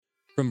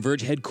From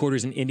Verge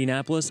headquarters in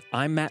Indianapolis,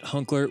 I'm Matt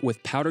Hunkler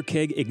with Powder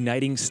Keg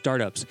Igniting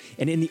Startups.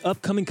 And in the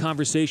upcoming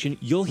conversation,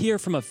 you'll hear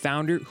from a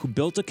founder who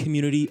built a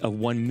community of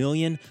 1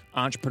 million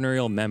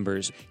entrepreneurial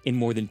members in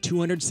more than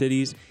 200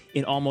 cities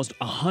in almost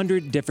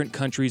 100 different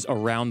countries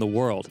around the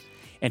world.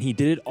 And he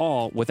did it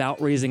all without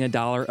raising a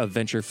dollar of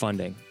venture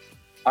funding.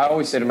 I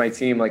always say to my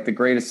team, like, the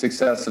greatest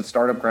success of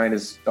Startup Grind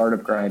is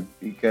Startup Grind,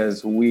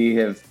 because we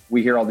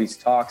hear all these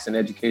talks and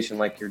education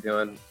like you're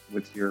doing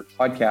with your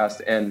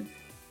podcast, and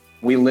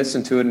we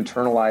listen to it,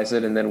 internalize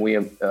it, and then we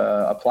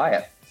apply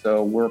it.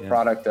 So we're a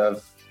product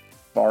of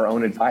our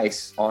own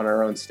advice on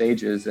our own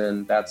stages,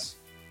 and that's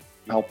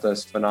helped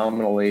us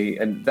phenomenally.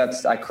 And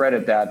I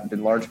credit that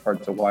in large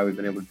part to why we've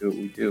been able to do what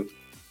we do.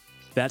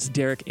 That's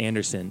Derek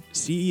Anderson,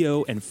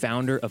 CEO and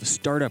founder of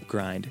Startup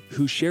Grind,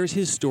 who shares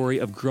his story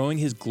of growing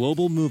his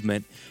global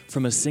movement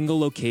from a single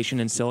location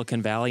in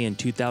Silicon Valley in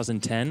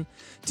 2010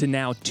 to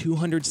now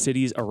 200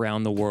 cities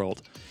around the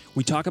world.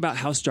 We talk about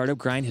how Startup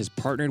Grind has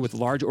partnered with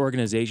large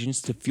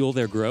organizations to fuel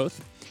their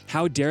growth,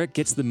 how Derek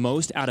gets the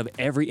most out of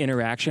every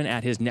interaction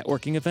at his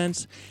networking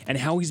events, and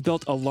how he's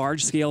built a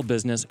large-scale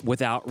business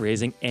without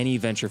raising any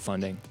venture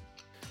funding.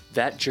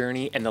 That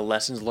journey and the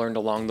lessons learned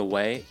along the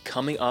way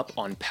coming up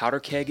on Powder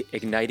Keg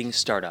Igniting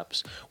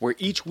Startups, where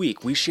each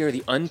week we share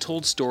the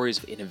untold stories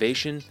of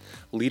innovation,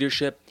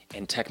 leadership,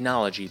 and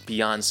technology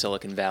beyond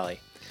Silicon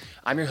Valley.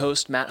 I'm your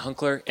host, Matt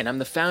Hunkler, and I'm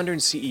the founder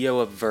and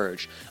CEO of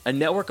Verge, a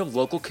network of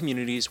local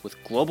communities with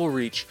global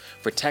reach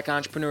for tech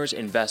entrepreneurs,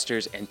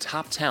 investors, and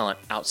top talent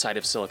outside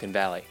of Silicon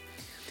Valley.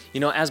 You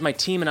know, as my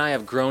team and I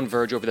have grown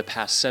Verge over the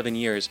past 7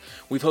 years,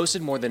 we've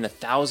hosted more than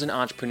 1,000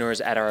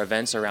 entrepreneurs at our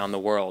events around the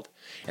world.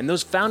 And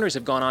those founders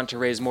have gone on to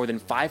raise more than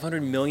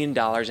 $500 million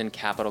in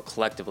capital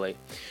collectively.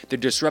 They're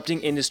disrupting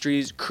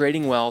industries,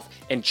 creating wealth,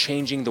 and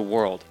changing the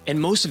world. And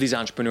most of these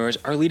entrepreneurs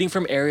are leading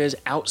from areas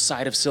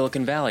outside of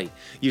Silicon Valley,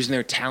 using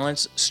their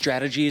talents,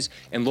 strategies,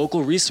 and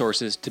local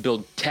resources to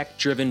build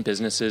tech-driven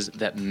businesses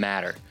that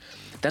matter.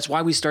 That's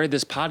why we started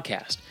this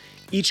podcast.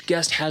 Each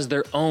guest has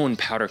their own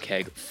powder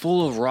keg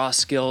full of raw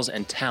skills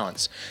and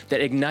talents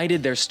that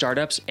ignited their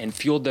startups and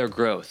fueled their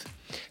growth.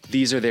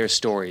 These are their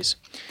stories.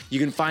 You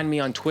can find me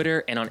on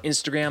Twitter and on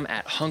Instagram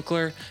at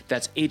Hunkler,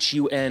 that's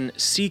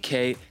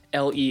HUNCKLER,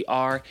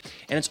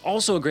 and it's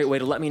also a great way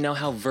to let me know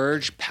how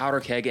Verge, Powder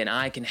Keg, and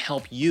I can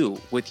help you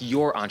with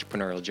your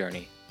entrepreneurial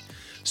journey.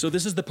 So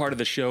this is the part of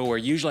the show where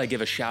usually I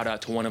give a shout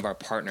out to one of our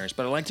partners,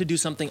 but I like to do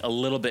something a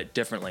little bit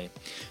differently.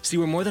 See,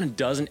 we're more than a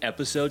dozen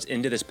episodes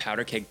into this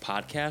Powder Keg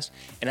podcast,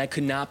 and I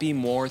could not be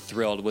more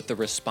thrilled with the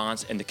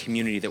response and the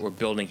community that we're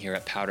building here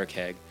at Powder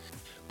Keg.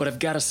 But I've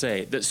got to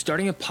say that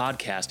starting a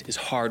podcast is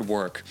hard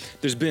work.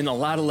 There's been a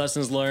lot of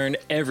lessons learned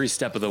every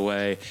step of the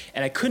way,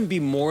 and I couldn't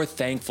be more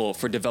thankful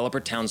for Developer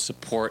Town's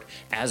support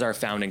as our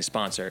founding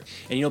sponsor.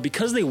 And you know,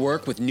 because they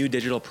work with new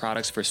digital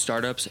products for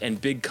startups and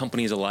big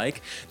companies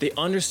alike, they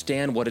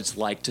understand what it's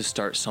like to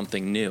start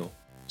something new.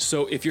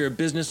 So if you're a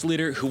business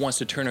leader who wants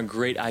to turn a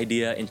great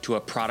idea into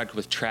a product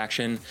with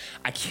traction,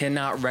 I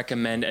cannot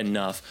recommend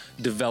enough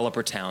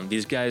Developer Town.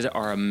 These guys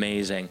are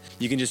amazing.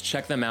 You can just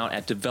check them out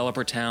at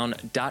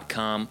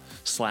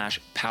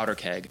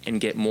developertown.com/powderkeg and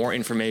get more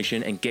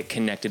information and get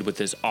connected with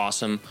this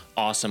awesome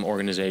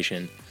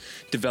organization.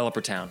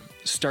 Developer Town,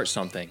 start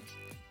something.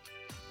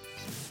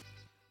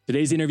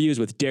 Today's interview is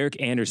with Derek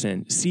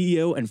Anderson,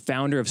 CEO and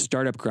founder of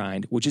Startup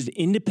Grind, which is an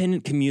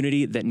independent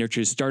community that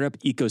nurtures startup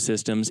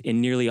ecosystems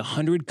in nearly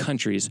 100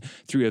 countries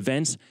through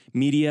events,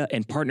 media,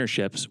 and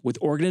partnerships with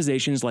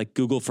organizations like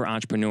Google for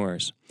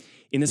Entrepreneurs.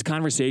 In this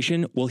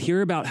conversation, we'll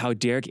hear about how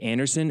Derek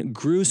Anderson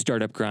grew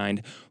Startup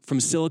Grind from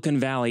Silicon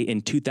Valley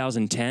in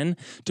 2010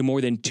 to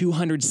more than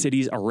 200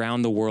 cities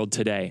around the world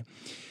today.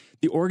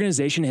 The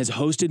organization has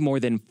hosted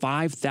more than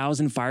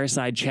 5,000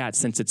 fireside chats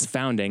since its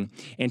founding,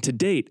 and to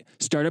date,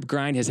 Startup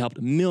Grind has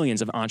helped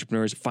millions of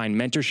entrepreneurs find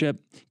mentorship,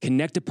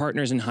 connect to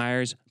partners and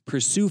hires,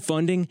 pursue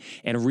funding,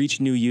 and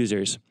reach new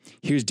users.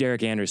 Here's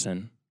Derek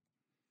Anderson.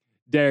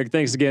 Derek,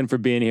 thanks again for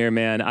being here,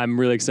 man. I'm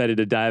really excited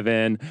to dive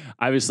in.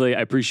 Obviously,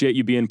 I appreciate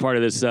you being part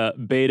of this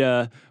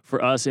beta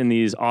for us in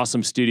these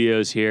awesome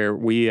studios here.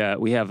 We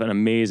have an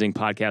amazing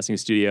podcasting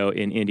studio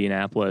in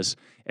Indianapolis,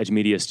 Edge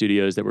Media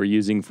Studios, that we're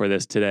using for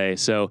this today.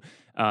 So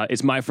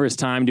it's my first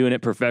time doing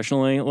it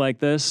professionally like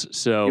this.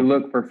 So You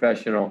look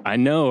professional. I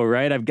know,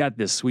 right? I've got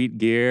this sweet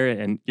gear,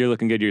 and you're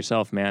looking good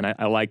yourself, man.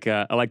 I like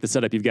the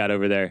setup you've got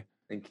over there.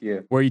 Thank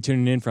you. Where are you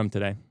tuning in from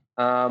today?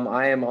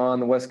 I am on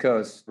the West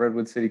Coast,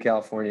 Redwood City,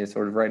 California,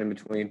 sort of right in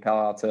between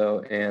Palo Alto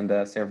and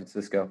San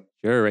Francisco.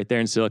 Sure, right there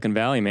in Silicon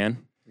Valley, man.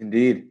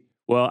 Indeed.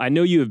 Well, I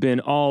know you have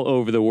been all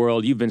over the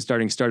world. You've been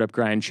starting Startup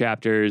Grind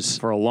chapters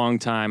for a long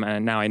time,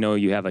 and now I know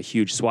you have a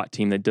huge SWAT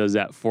team that does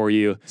that for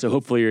you. So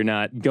hopefully you're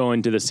not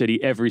going to the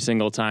city every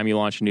single time you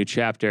launch a new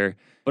chapter.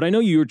 But I know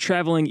you were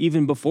traveling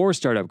even before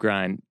Startup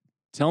Grind.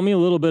 Tell me a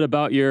little bit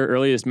about your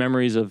earliest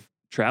memories of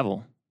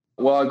travel.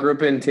 Well, I grew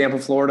up in Tampa,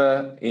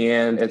 Florida,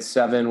 and at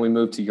 7, we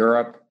moved to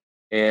Europe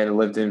and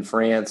lived in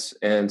France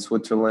and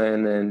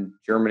Switzerland and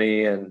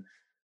Germany. And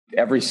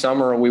every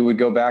summer we would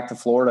go back to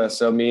Florida.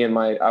 So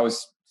I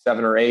was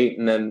 7 or 8.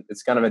 And then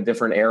it's kind of a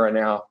different era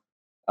now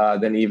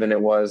than even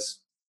it was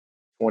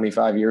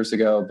 25 years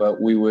ago.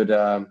 But we would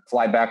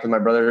fly back with my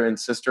brother and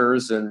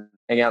sisters and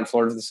hang out in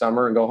Florida for the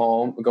summer and go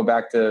home, go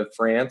back to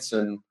France.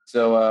 And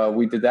so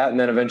we did that and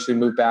then eventually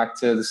moved back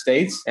to the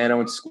States. And I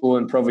went to school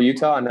in Provo,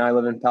 Utah. And now I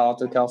live in Palo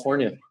Alto,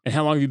 California. And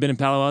how long have you been in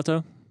Palo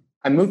Alto?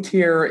 I moved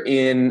here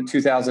in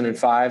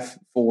 2005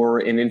 for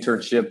an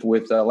internship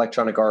with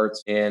Electronic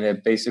Arts, and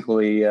have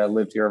basically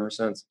lived here ever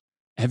since.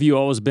 Have you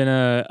always been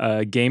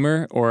a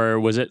gamer, or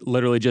was it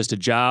literally just a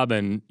job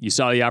and you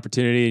saw the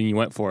opportunity and you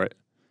went for it?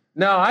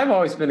 No, I've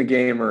always been a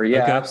gamer.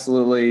 Yeah, okay.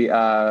 Absolutely.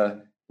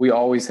 We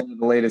always had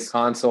the latest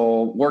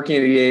console. Working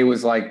at EA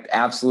was like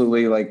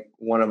absolutely like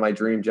one of my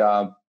dream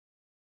jobs.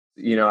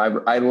 You know,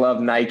 I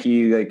love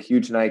Nike, like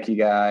huge Nike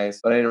guys,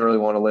 but I didn't really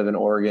want to live in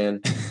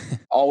Oregon.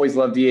 Always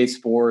loved EA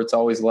Sports,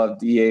 always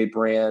loved EA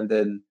brand,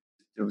 and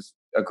it was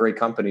a great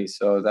company.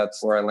 So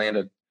that's where I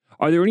landed.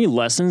 Are there any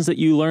lessons that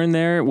you learned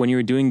there when you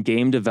were doing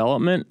game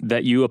development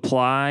that you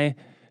apply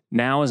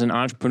now as an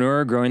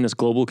entrepreneur growing this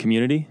global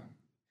community?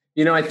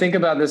 You know, I think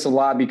about this a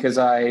lot because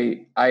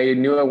I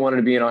knew I wanted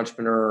to be an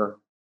entrepreneur,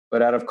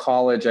 but out of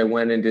college, I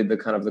went and did the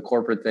kind of the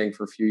corporate thing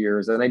for a few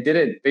years. And I did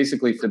it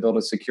basically to build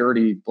a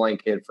security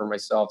blanket for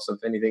myself. So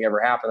if anything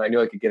ever happened, I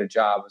knew I could get a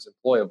job, was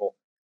employable.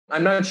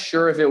 I'm not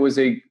sure if it was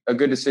a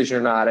good decision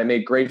or not. I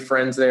made great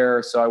friends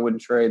there, so I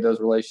wouldn't trade those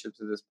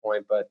relationships at this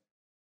point. But,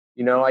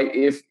 you know,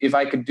 if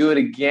I could do it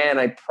again,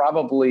 I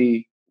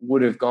probably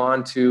would have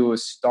gone to a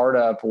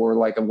startup or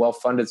like a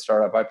well-funded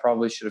startup. I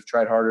probably should have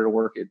tried harder to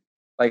work at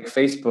like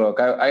Facebook.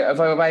 If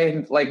I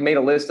had like made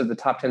a list of the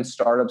top 10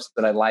 startups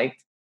that I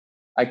liked,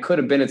 I could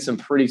have been at some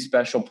pretty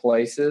special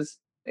places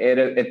at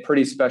a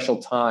pretty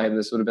special time.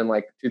 This would have been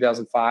like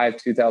 2005,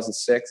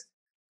 2006.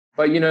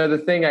 But, you know, the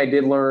thing I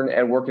did learn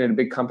at working at a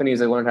big company is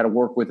I learned how to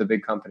work with a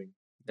big company.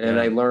 And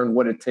I learned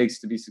what it takes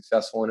to be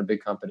successful in a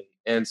big company.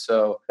 And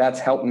so that's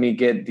helped me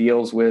get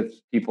deals with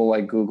people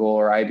like Google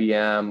or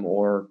IBM,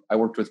 or I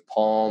worked with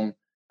Palm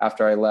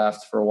after I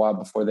left for a while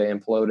before they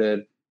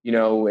imploded, you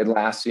know,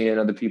 Atlassian,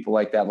 other people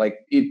like that.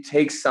 Like it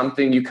takes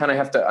something, you kind of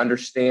have to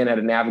understand how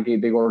to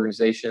navigate big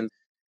organizations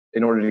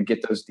in order to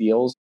get those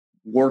deals.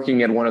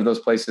 Working at one of those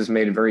places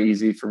made it very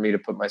easy for me to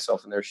put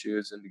myself in their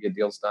shoes and to get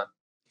deals done.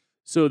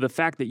 So the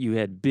fact that you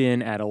had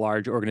been at a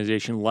large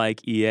organization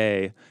like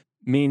EA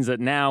means that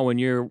now when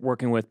you're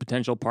working with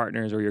potential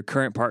partners or your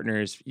current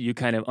partners, you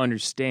kind of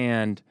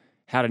understand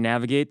how to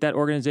navigate that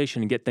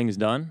organization and get things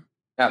done?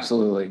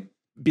 Absolutely.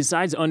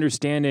 Besides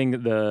understanding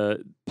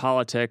the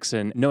politics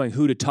and knowing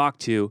who to talk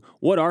to,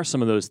 what are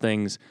some of those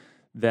things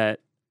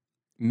that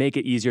make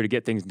it easier to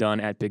get things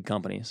done at big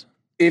companies?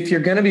 If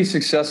you're going to be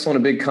successful in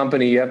a big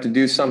company, you have to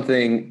do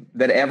something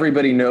that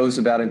everybody knows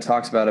about and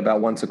talks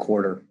about once a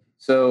quarter.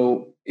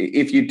 So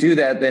if you do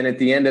that, then at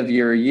the end of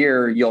your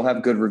year, you'll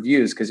have good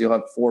reviews because you'll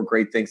have 4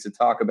 great things to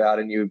talk about,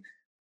 and you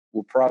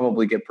will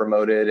probably get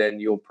promoted and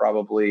you'll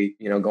probably,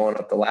 you know, going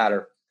up the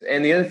ladder.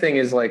 And the other thing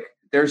is like,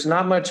 there's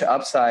not much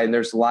upside and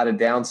there's a lot of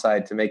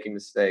downside to making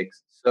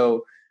mistakes.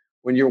 So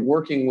when you're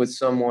working with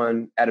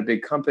someone at a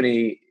big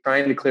company,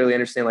 trying to clearly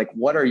understand, like,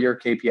 what are your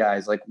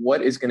KPIs? Like,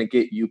 what is going to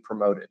get you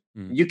promoted?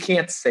 You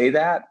can't say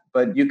that,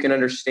 but you can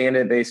understand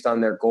it based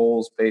on their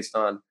goals, based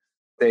on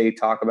they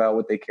talk about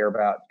what they care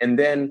about. And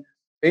then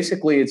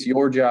basically it's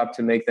your job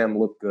to make them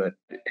look good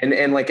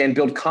and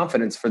build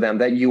confidence for them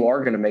that you are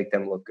going to make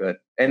them look good.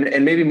 And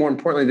maybe more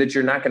importantly, that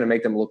you're not going to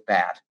make them look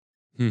bad.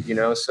 You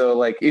know, so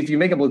like if you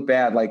make them look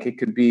bad, like it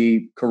could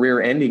be career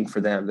ending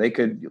for them. They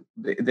could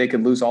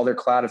lose all their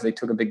clout if they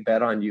took a big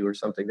bet on you or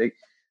something.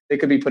 They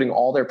could be putting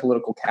all their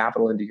political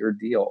capital into your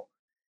deal.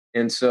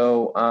 And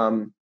so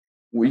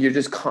you're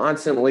just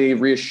constantly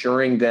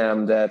reassuring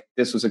them that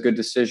this was a good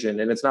decision.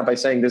 And it's not by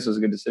saying this was a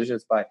good decision.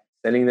 It's by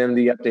sending them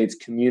the updates,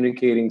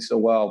 communicating so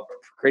well,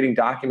 creating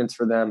documents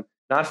for them,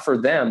 not for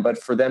them, but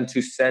for them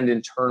to send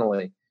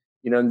internally.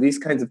 You know, these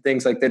kinds of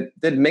things like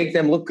that make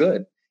them look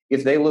good.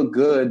 If they look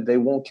good, they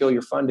won't kill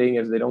your funding.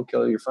 If they don't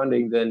kill your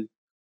funding, then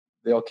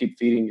they'll keep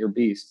feeding your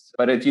beasts.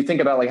 But if you think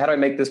about like, how do I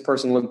make this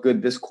person look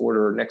good this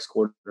quarter or next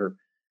quarter?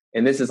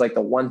 And this is like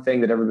the one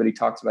thing that everybody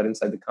talks about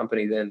inside the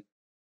company, then,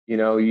 you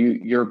know,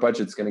 your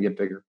budget's going to get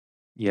bigger.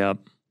 Yep.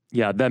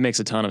 Yeah, that makes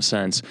a ton of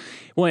sense.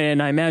 Well,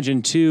 and I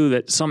imagine too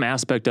that some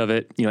aspect of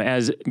it, you know,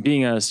 as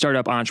being a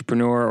startup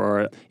entrepreneur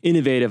or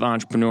innovative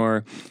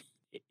entrepreneur,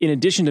 in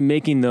addition to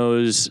making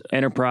those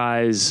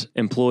enterprise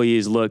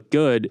employees look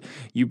good,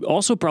 you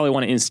also probably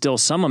want to instill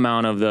some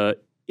amount of the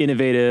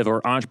innovative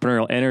or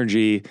entrepreneurial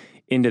energy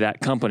into that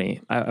company.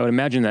 I would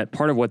imagine that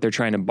part of what they're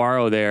trying to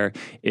borrow there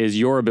is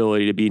your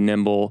ability to be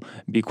nimble,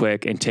 be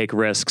quick, and take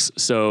risks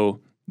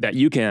so that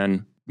you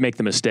can make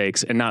the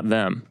mistakes and not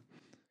them.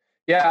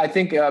 Yeah, I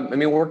think,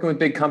 working with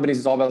big companies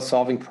is all about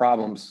solving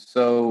problems.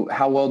 So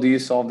how well do you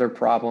solve their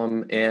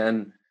problem,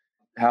 and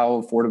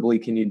how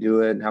affordably can you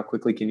do it, and how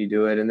quickly can you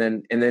do it? And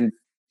then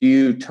do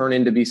you turn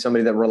into be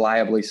somebody that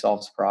reliably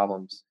solves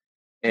problems?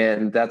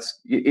 And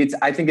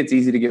I think it's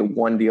easy to get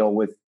one deal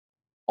with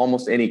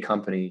almost any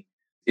company.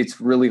 It's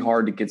really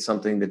hard to get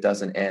something that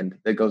doesn't end,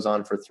 that goes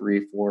on for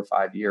 3, 4,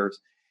 5 years.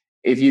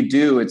 if you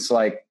do, it's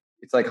like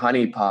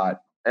honeypot.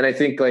 And I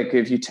think like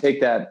if you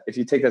take that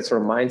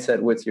sort of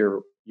mindset with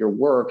your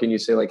work and you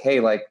say like, hey,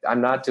 like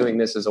I'm not doing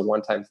this as a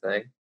one-time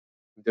thing,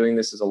 I'm doing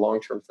this as a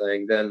long-term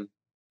thing, then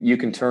you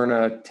can turn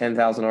a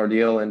 $10,000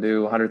 deal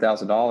into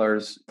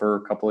 $100,000 for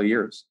a couple of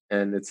years.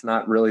 And it's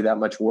not really that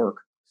much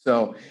work.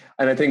 So,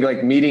 and I think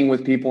like meeting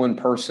with people in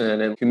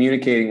person and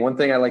communicating, one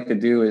thing I like to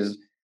do is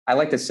I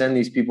like to send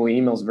these people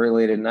emails very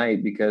late at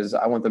night because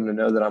I want them to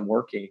know that I'm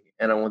working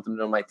and I want them to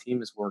know my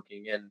team is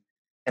working.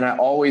 And I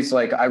always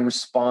like, I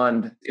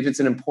respond, if it's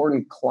an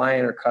important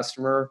client or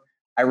customer,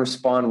 I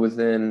respond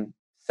within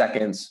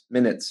seconds,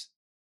 minutes.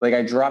 Like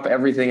I drop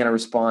everything and I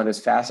respond as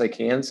fast as I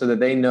can so that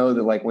they know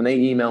that like when they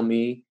email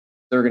me,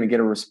 they're going to get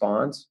a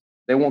response.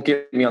 They won't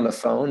get me on the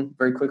phone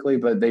very quickly,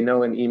 but they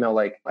know an email,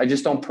 like I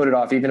just don't put it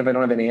off. Even if I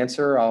don't have an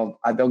answer,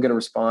 they'll get a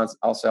response.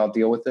 I'll say, I'll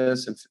deal with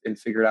this and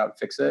figure it out and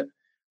fix it.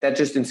 That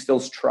just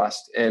instills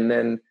trust. And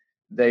then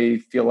they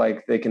feel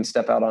like they can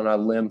step out on a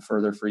limb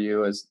further for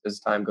you as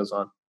time goes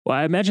on. Well,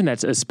 I imagine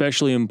that's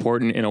especially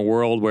important in a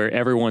world where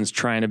everyone's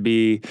trying to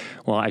be,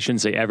 well, I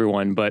shouldn't say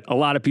everyone, but a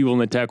lot of people in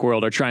the tech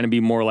world are trying to be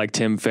more like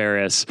Tim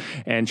Ferriss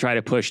and try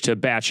to push to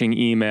batching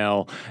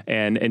email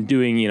and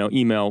doing,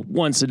 email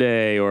once a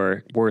day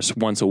or worse,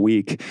 once a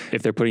week.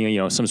 If they're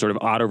putting, some sort of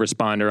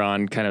autoresponder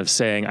on kind of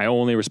saying, I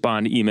only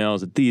respond to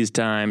emails at these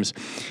times.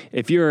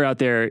 If you're out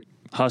there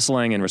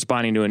hustling and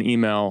responding to an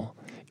email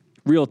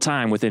real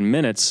time within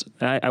minutes,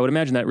 I would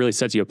imagine that really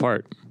sets you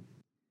apart.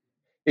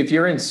 If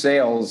you're in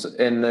sales,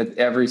 and that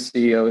every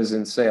CEO is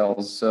in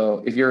sales,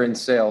 so if you're in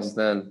sales,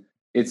 then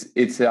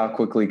it's how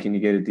quickly can you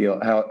get a deal?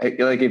 How,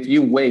 like if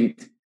you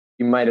wait,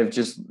 you might have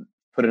just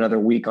put another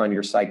week on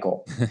your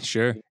cycle.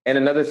 Sure. And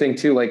another thing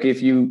too, like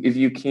if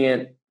you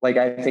can't, like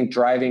I think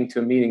driving to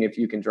a meeting, if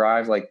you can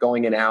drive, like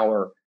going an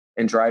hour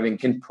and driving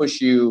can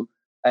push you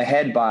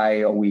ahead by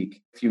a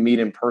week. If you meet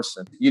in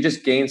person, you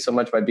just gain so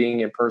much by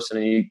being in person,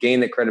 and you gain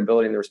the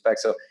credibility and the respect.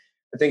 So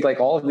I think like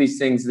all of these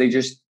things,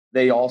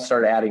 they all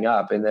start adding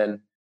up. And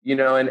then,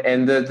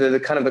 and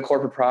the kind of the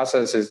corporate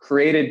process is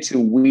created to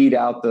weed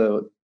out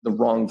the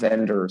wrong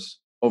vendors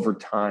over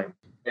time.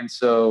 And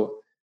so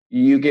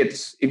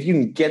if you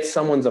can get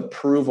someone's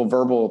approval,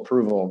 verbal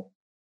approval,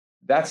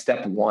 that's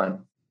step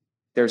one.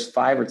 There's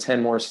 5 or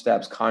 10 more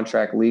steps: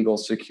 contract, legal,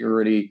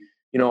 security,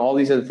 all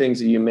these other things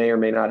that you may or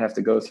may not have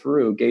to go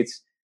through gates,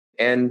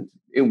 and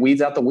it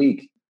weeds out the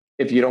weak.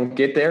 If you don't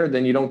get there,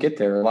 then you don't get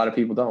there. A lot of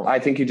people don't. I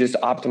think you just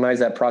optimize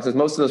that process.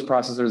 Most of those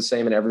processes are the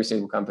same in every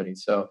single company.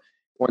 So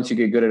once you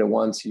get good at it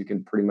once, you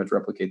can pretty much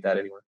replicate that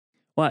anywhere.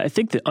 Well, I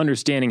think that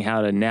understanding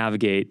how to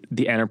navigate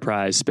the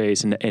enterprise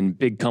space and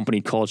big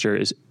company culture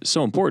is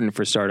so important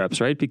for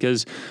startups, right?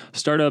 Because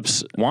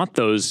startups want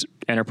those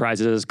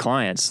enterprises as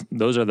clients.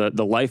 Those are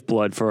the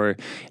lifeblood for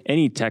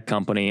any tech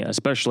company,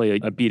 especially a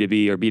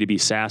B2B or B2B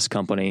SaaS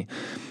company.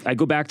 I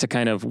go back to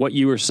kind of what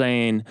you were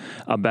saying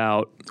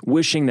about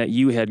wishing that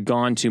you had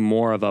gone to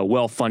more of a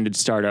well-funded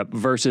startup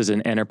versus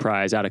an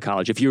enterprise out of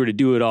college, if you were to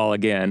do it all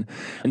again.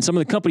 And some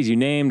of the companies you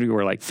named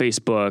were like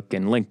Facebook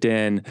and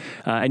LinkedIn.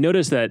 I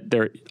noticed that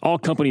they're all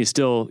companies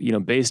still,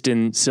 based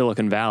in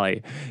Silicon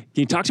Valley.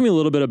 Can you talk to me a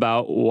little bit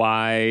about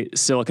why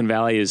Silicon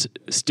Valley is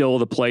still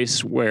the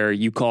place where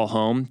you call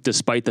home,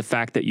 despite the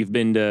fact that you've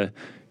been to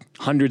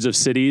hundreds of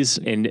cities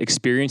and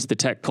experienced the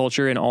tech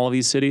culture in all of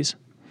these cities?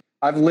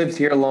 I've lived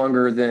here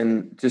longer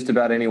than just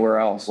about anywhere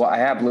else. Well, I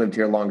have lived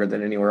here longer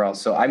than anywhere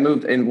else. So I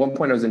moved, in one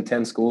point I was in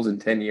 10 schools in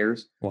 10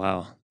 years.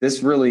 Wow.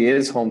 This really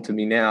is home to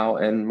me now.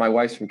 And my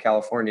wife's from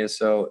California.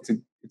 So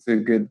it's a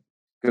good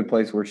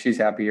place where she's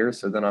happier.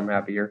 So then I'm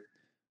happier.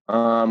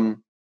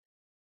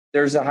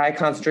 There's a high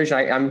concentration.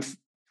 I'm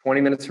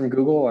 20 minutes from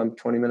Google. I'm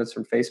 20 minutes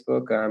from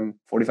Facebook. I'm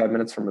 45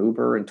 minutes from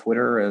Uber and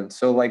Twitter. And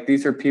so like,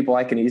 these are people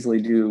I can easily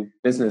do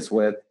business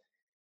with.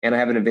 And I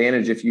have an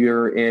advantage if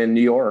you're in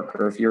New York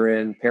or if you're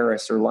in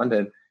Paris or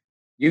London.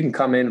 You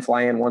can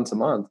fly in once a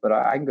month, but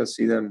I can go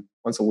see them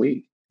once a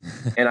week.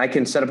 And I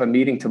can set up a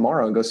meeting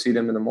tomorrow and go see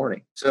them in the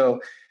morning.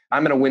 So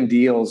I'm going to win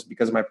deals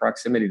because of my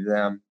proximity to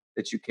them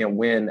that you can't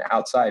win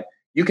outside.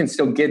 You can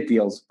still get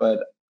deals, but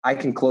I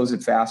can close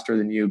it faster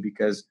than you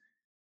because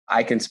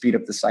I can speed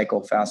up the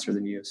cycle faster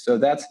than you. So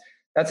that's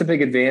a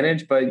big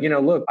advantage. But,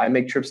 look, I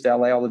make trips to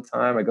LA all the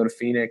time. I go to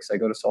Phoenix. I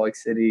go to Salt Lake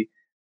City.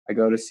 I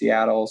go to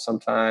Seattle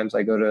sometimes.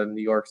 I go to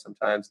New York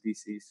sometimes,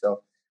 DC.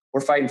 So we're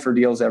fighting for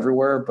deals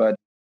everywhere, but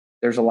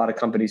there's a lot of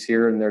companies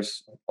here and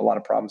there's a lot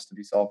of problems to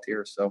be solved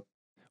here. So.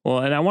 Well,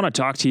 and I want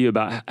to talk to you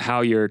about how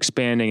you're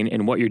expanding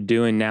and what you're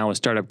doing now with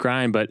Startup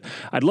Grind, but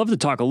I'd love to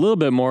talk a little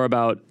bit more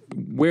about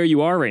where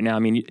you are right now. I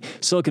mean,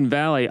 Silicon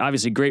Valley,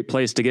 obviously great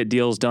place to get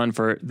deals done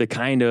for the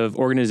kind of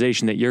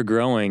organization that you're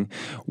growing.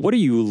 What are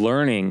you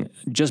learning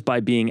just by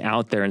being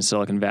out there in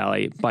Silicon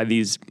Valley by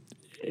these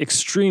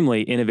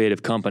extremely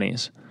innovative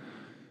companies?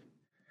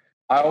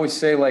 I always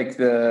say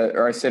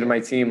I say to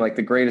my team, like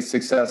the greatest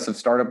success of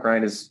Startup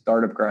Grind is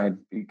Startup Grind,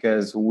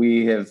 because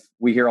we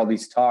hear all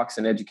these talks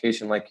and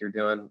education like you're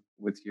doing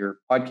with your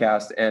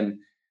podcast, and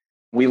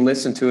we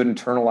listen to it,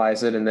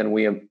 internalize it, and then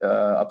we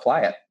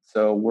apply it.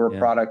 So we're a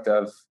product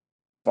of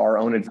our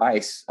own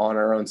advice on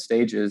our own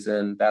stages.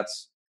 And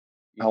that's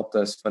helped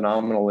us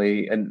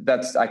phenomenally. And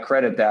I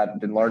credit that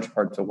in large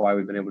part to why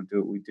we've been able to do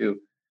what we do.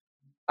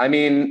 I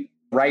mean,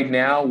 right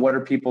now, what are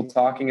people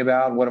talking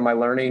about? What am I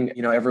learning?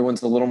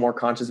 Everyone's a little more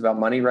conscious about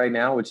money right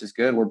now, which is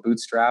good. We're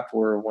bootstrapped.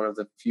 We're one of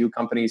the few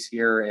companies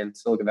here in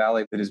Silicon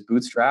Valley that is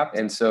bootstrapped.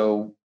 And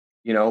so,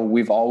 I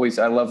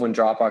love when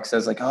Dropbox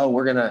says like, oh,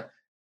 we're going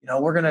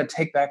to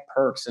take back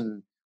perks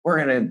and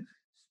we're going to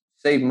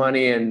save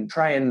money and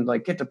try and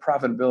like get to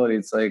profitability.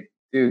 It's like,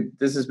 dude,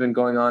 this has been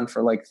going on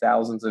for like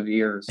thousands of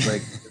years.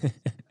 Like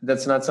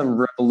that's not some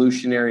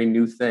revolutionary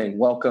new thing.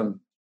 Welcome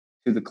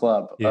to the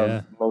club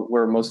of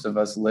where most of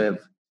us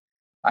live.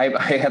 I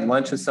had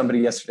lunch with somebody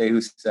yesterday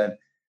who said,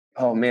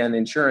 oh man,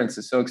 insurance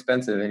is so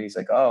expensive. And he's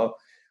like, oh,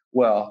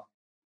 well,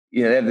 they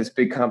have this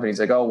big company.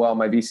 He's like, oh, well,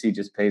 my VC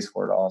just pays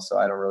for it all. So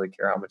I don't really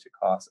care how much it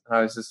costs. And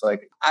I was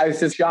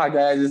just shocked.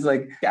 I was just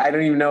like, I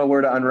don't even know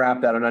where to unwrap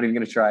that. I'm not even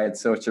going to try.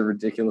 It's such a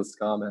ridiculous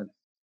comment.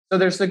 So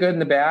there's the good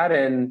and the bad,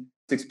 and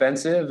it's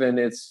expensive and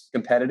it's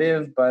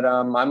competitive, but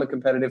I'm a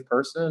competitive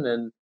person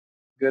and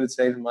good at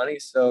saving money.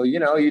 So, you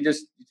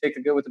take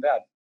the good with the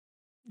bad.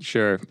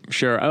 Sure.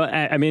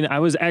 I mean, I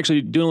was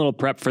actually doing a little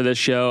prep for this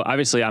show.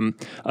 Obviously, I'm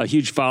a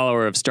huge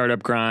follower of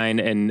Startup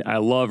Grind, and I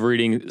love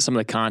reading some of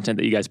the content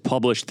that you guys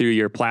publish through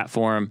your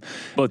platform,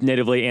 both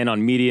natively and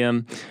on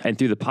Medium, and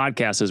through the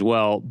podcast as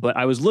well. But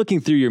I was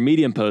looking through your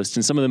Medium posts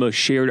and some of the most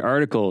shared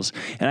articles,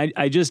 and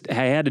I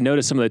had to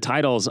notice some of the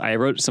titles. I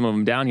wrote some of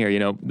them down here.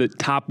 The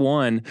top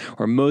one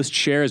or most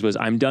shares was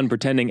 "I'm done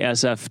pretending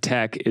SF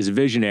Tech is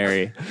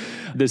visionary."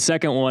 The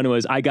second one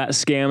was "I got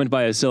scammed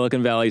by a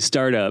Silicon Valley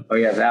startup." Oh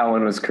yeah, that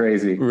one was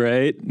crazy.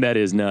 Right? That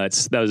is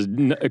nuts. That was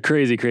a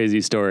crazy, crazy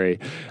story.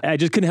 I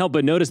just couldn't help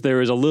but notice there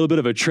was a little bit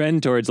of a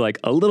trend towards like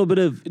a little bit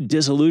of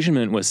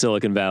disillusionment with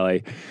Silicon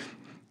Valley.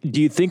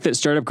 Do you think that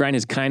Startup Grind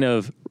has kind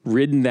of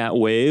ridden that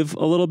wave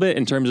a little bit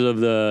in terms of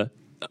the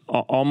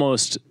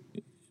almost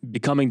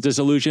becoming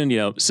disillusioned?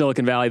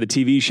 Silicon Valley, the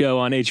TV show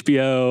on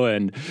HBO,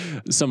 and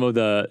some of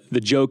the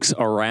jokes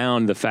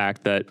around the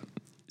fact that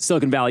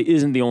Silicon Valley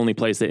isn't the only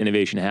place that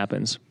innovation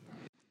happens.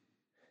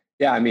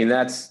 Yeah, I mean,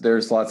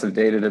 there's lots of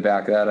data to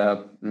back that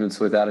up, and it's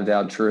without a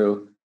doubt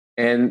true.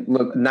 And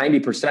look,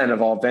 90%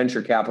 of all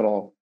venture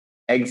capital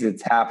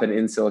exits happen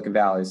in Silicon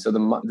Valley. So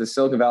the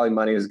Silicon Valley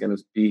money is going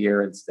to be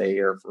here and stay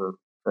here for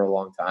a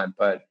long time.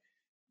 But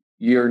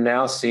you're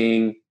now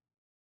seeing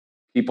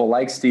people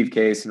like Steve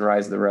Case and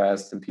Rise of the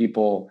Rest, and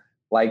people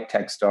like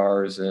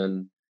Techstars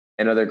and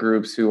other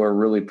groups who are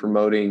really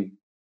promoting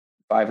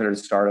 500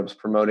 startups,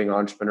 promoting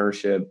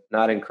entrepreneurship,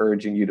 not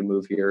encouraging you to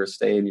move here,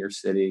 stay in your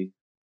city.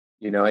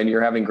 And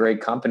you're having great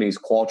companies.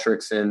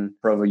 Qualtrics in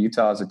Provo,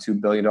 Utah is a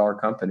 $2 billion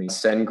company.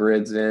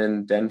 SendGrid's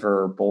in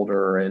Denver,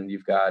 Boulder, and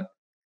you've got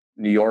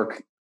New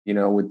York,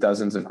 with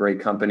dozens of great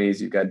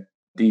companies. You've got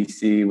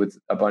DC with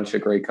a bunch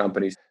of great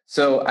companies.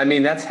 So, I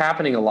mean, that's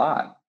happening a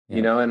lot,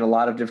 in a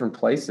lot of different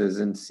places.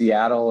 In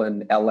Seattle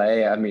and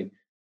LA, I mean,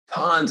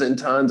 tons and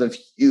tons of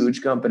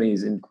huge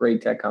companies and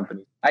great tech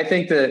companies. I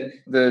think that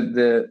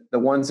the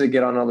ones that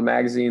get on all the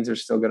magazines are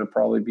still going to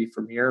probably be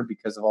from here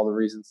because of all the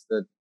reasons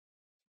that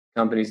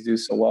companies do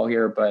so well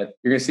here. But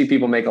you're going to see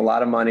people make a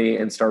lot of money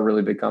and start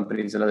really big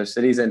companies in other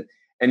cities, and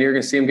you're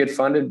going to see them get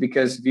funded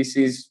because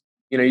VCs,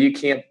 you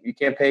can't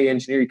pay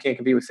engineers. You can't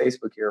compete with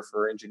Facebook here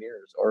for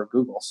engineers or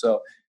Google. So,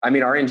 I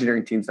mean, our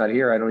engineering team's not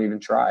here. I don't even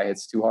try.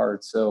 It's too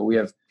hard. So we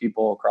have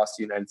people across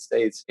the United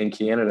States and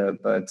Canada,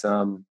 but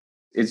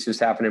it's just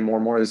happening more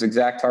and more. There's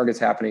exact targets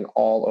happening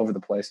all over the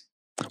place.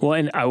 Well,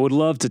 and I would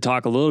love to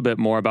talk a little bit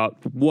more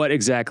about what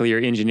exactly your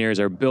engineers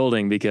are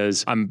building,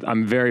 because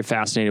I'm very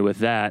fascinated with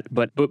that.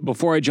 But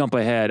before I jump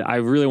ahead, I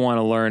really want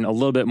to learn a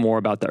little bit more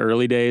about the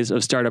early days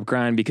of Startup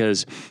Grind,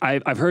 because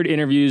I've heard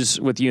interviews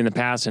with you in the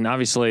past, and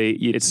obviously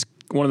it's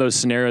one of those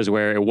scenarios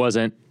where it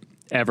wasn't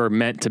ever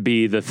meant to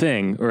be the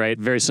thing, right?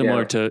 Very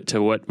similar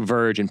to what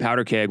Verge and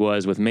Powder Keg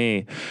was with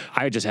me.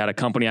 I just had a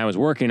company I was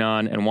working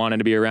on and wanted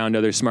to be around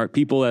other smart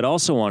people that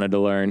also wanted to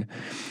learn.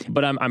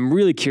 But I'm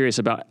really curious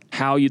about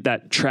how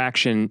that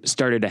traction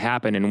started to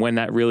happen and when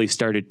that really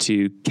started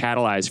to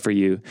catalyze for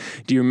you.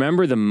 Do you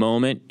remember the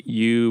moment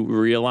you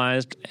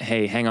realized,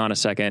 hey, hang on a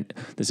second,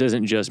 this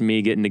isn't just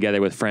me getting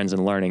together with friends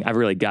and learning. I've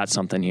really got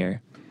something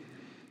here.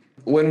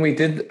 When we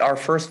did our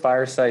first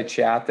fireside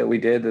chat that we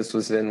did, this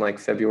was in like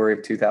February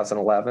of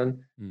 2011.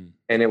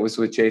 And it was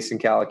with Jason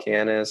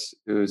Calacanis,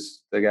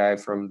 who's the guy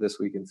from This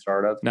Week in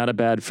Startups. Not a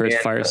bad first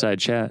fireside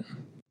chat.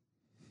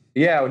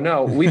 Yeah,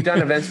 no, we've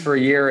done events for a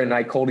year, and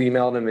I cold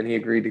emailed him and he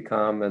agreed to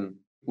come. And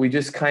we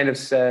just kind of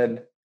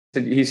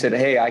he said,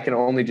 hey, I can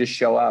only just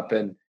show up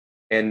and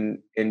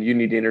you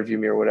need to interview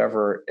me or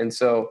whatever. And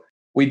so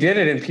we did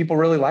it, and people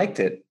really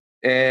liked it.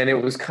 And it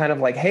was kind of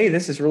like, hey,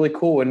 this is really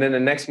cool. And then the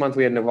next month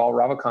we had Naval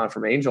Ravikant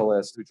from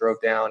AngelList who drove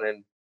down,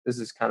 and this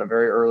is kind of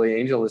very early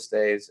AngelList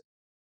days.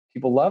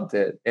 People loved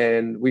it,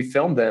 and we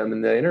filmed them,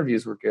 and the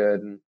interviews were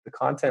good, and the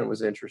content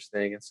was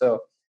interesting. And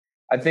so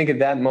I think at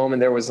that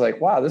moment there was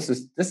like, wow, this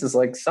is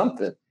like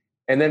something.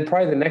 And then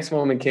probably the next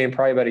moment came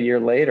probably about a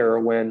year later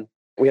when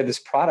we had this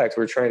product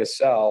we were trying to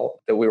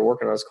sell that we were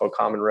working on. It's called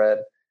Common Red,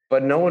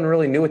 but no one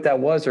really knew what that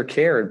was or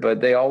cared,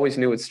 but they always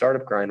knew what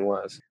Startup Grind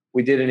was.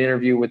 We did an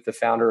interview with the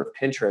founder of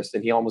Pinterest,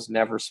 and he almost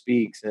never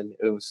speaks. And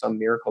it was some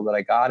miracle that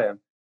I got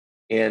him.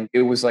 And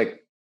it was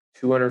like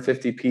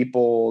 250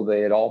 people.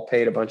 They had all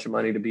paid a bunch of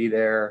money to be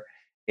there.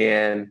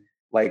 And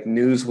like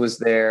news was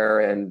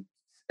there, and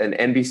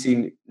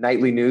NBC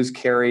Nightly News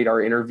carried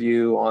our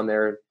interview on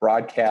their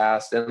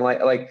broadcast. And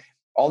like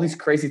all these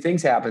crazy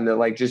things happen that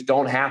like just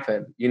don't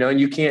happen, and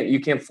you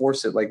can't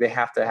force it. Like they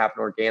have to happen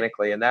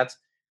organically. And that's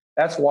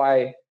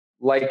why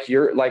like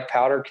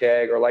Powder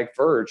Keg or like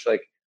Verge,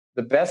 like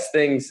the best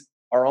things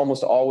are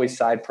almost always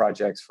side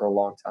projects for a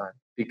long time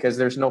because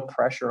there's no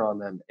pressure on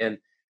them. And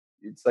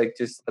it's like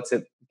just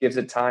gives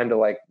it time to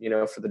like,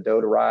 for the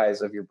dough to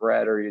rise of your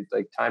bread, or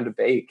like time to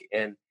bake.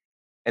 And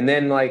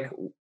then like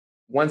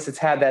once it's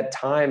had that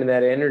time and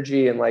that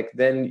energy, and like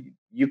then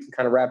you can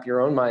kind of wrap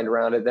your own mind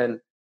around it, then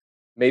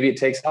maybe it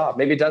takes off,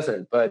 maybe it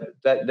doesn't. But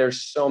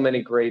there's so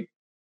many great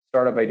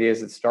startup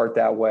ideas that start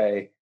that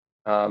way,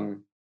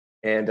 and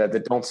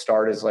that don't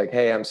start as like,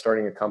 hey, I'm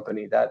starting a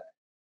company. That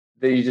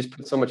you just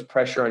put so much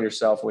pressure on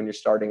yourself when you're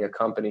starting a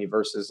company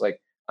versus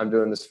like, I'm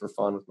doing this for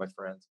fun with my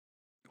friends.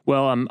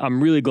 Well,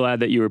 I'm really glad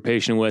that you were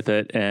patient with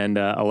it and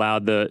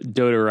allowed the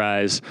dough to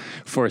rise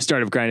for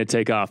Startup Grind to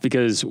take off,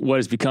 because what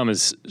has become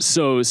is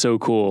so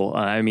cool.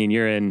 I mean,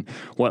 you're in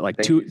what,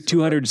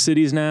 200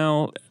 cities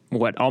now?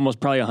 Almost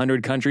probably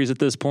 100 countries at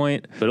this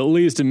point, but at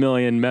least 1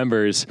 million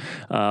members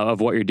of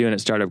what you're doing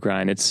at Startup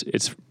Grind.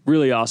 It's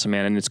really awesome,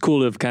 man. And it's cool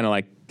to have kind of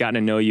like gotten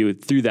to know you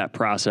through that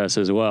process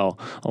as well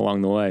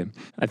along the way.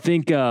 I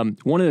think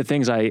one of the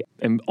things I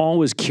am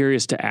always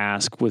curious to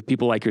ask with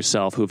people like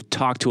yourself who have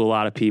talked to a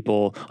lot of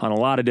people on a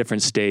lot of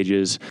different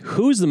stages,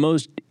 who's the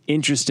most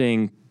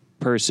interesting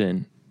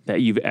person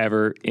that you've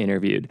ever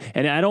interviewed?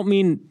 And I don't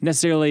mean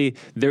necessarily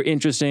they're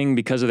interesting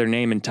because of their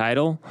name and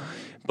title,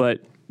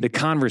 but the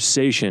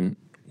conversation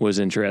was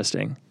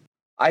interesting.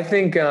 I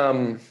think,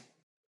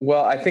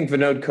 I think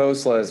Vinod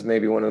Khosla is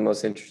maybe one of the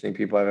most interesting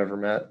people I've ever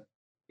met.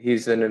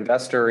 He's an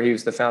investor. He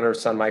was the founder of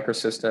Sun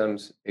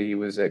Microsystems. He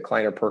was at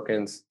Kleiner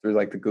Perkins through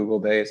like the Google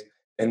days,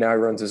 and now he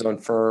runs his own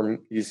firm.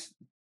 He's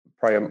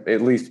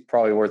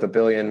probably worth $1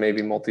 billion,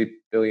 maybe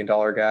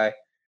multi-billion-dollar guy.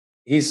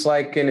 He's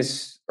like in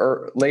his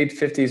late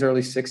 50s,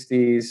 early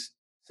 60s,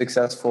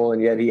 successful,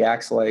 and yet he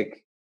acts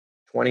like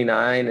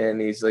 29,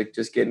 and he's like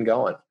just getting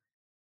going.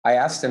 I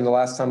asked him the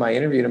last time I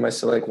interviewed him, I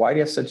said, like, why do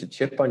you have such a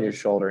chip on your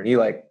shoulder? And he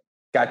like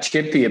got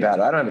chippy about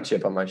it. I don't have a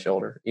chip on my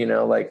shoulder,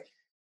 like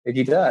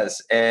he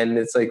does. And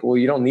it's like, well,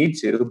 you don't need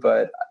to,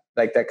 but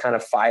like that kind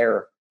of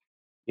fire,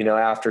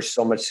 after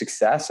so much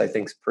success, I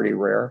think is pretty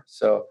rare.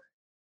 So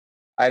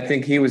I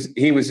think he was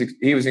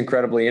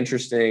incredibly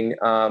interesting.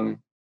 I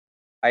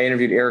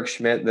interviewed Eric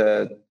Schmidt,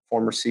 the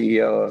former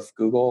CEO of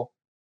Google,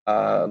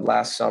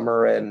 last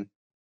summer, and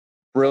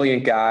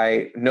brilliant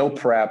guy, no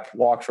prep,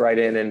 walked right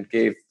in and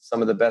gave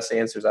some of the best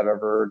answers I've ever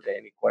heard to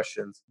any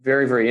questions.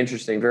 Very, very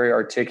interesting, very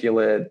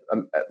articulate,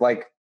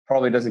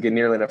 probably doesn't get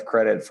nearly enough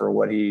credit for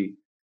what he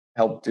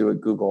helped do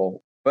at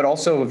Google, but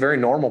also a very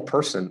normal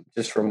person,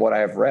 just from what I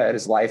have read.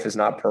 His life is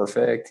not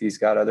perfect. He's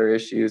got other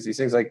issues, these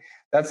things. Like,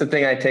 that's the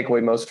thing I take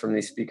away most from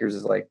these speakers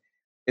is like,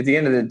 at the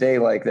end of the day,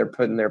 like they're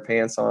putting their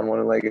pants on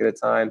one leg at a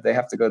time. They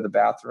have to go to the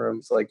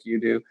bathrooms like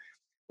you do.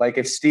 Like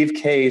if Steve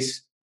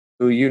Case,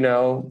 who you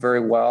know very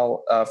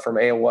well from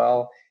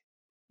AOL,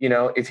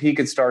 if he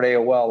could start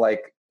AOL,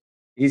 like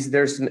he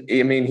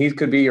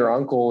could be your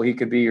uncle, he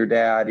could be your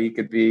dad, he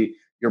could be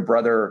your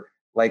brother.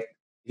 Like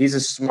he's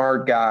a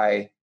smart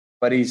guy,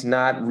 but he's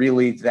not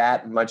really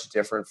that much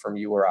different from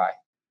you or I.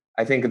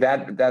 I think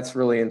that's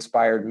really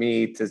inspired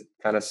me to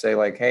kind of say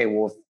like, hey,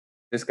 well, if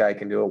this guy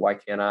can do it, why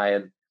can't I?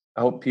 And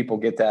I hope people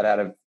get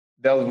that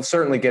they'll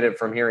certainly get it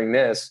from hearing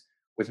this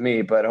with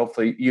me, but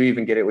hopefully you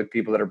even get it with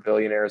people that are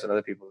billionaires and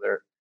other people that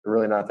are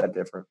really not that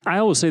different. I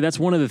always say that's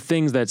one of the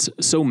things that's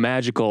so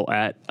magical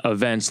at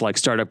events like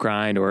Startup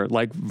Grind or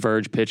like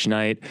Verge Pitch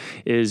Night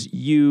is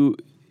you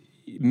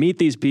meet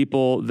these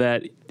people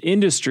that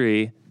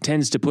industry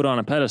tends to put on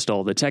a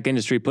pedestal. The tech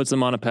industry puts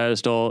them on a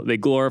pedestal. They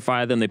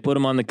glorify them. They put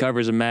them on the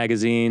covers of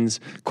magazines,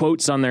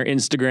 quotes on their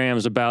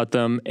Instagrams about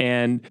them,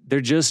 and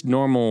they're just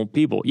normal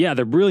people. Yeah,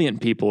 they're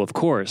brilliant people, of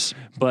course,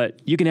 but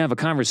you can have a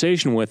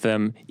conversation with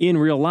them in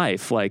real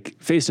life, like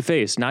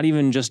face-to-face, not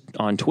even just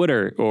on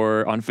Twitter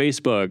or on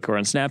Facebook or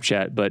on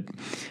Snapchat, but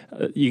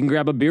you can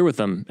grab a beer with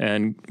them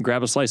and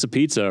grab a slice of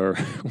pizza or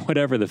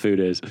whatever the food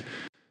is.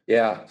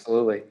 Yeah,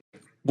 absolutely.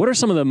 What are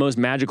some of the most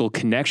magical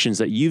connections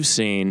that you've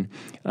seen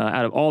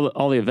out of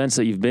all the events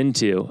that you've been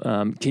to?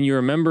 Can you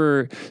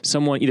remember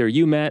someone either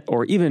you met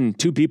or even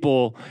two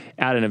people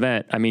at an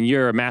event? I mean,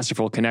 you're a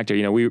masterful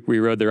connector. We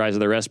rode the Rise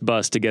of the Rest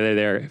bus together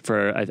there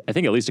for I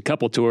think at least a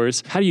couple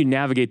tours. How do you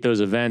navigate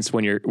those events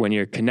when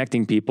you're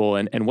connecting people?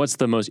 And what's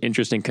the most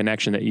interesting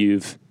connection that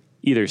you've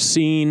either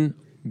seen,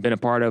 been a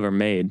part of, or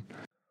made?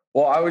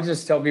 Well, I would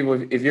just tell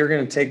people if you're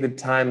going to take the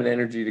time and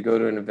energy to go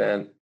to an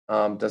event,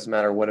 doesn't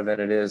matter what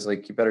event it is,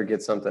 like you better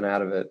get something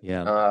out of it.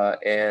 Yeah.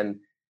 And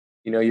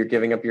you're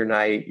giving up your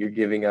night, you're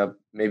giving up,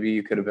 maybe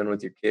you could have been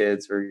with your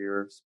kids or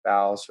your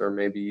spouse, or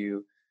maybe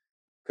you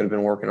could have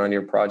been working on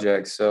your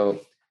project.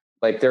 So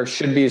like there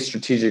should be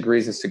strategic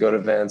reasons to go to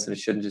events, and it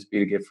shouldn't just be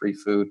to get free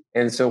food.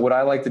 And so what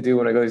I like to do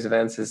when I go to these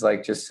events is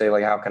like just say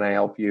like, how can I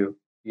help you?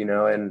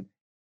 And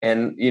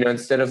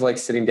instead of like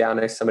sitting down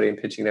next to somebody and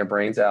pitching their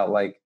brains out,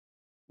 like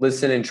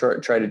listen and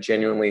try to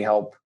genuinely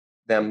help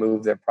them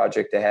move their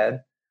project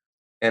ahead.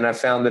 And I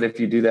found that if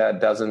you do that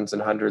dozens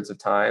and hundreds of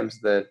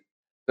times, that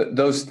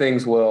those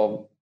things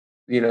will,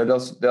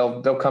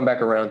 they'll come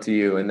back around to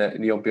you, and that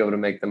you'll be able to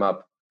make them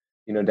up,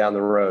 down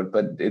the road.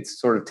 But it's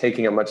sort of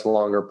taking a much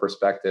longer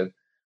perspective.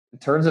 In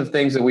terms of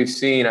things that we've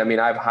seen, I mean,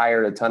 I've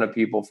hired a ton of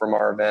people from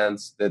our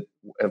events that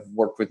have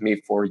worked with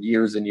me for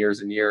years and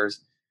years and years.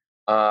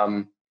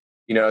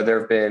 There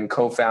have been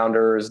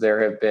co-founders,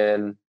 there have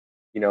been,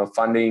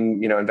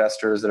 funding,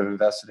 investors that have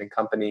invested in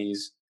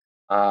companies.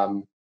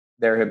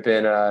 There have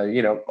been,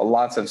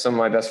 lots of some of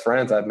my best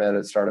friends I've met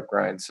at Startup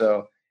Grind.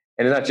 So,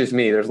 and it's not just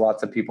me, there's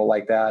lots of people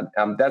like that.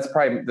 That's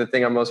probably the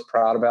thing I'm most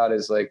proud about,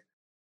 is like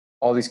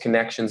all these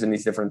connections in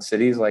these different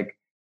cities. Like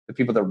the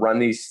people that run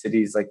these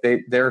cities, like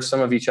they're some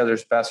of each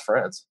other's best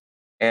friends,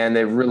 and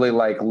they really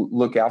like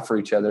look out for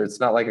each other. It's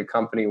not like a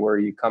company where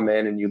you come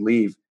in and you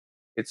leave.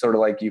 It's sort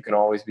of like you can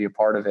always be a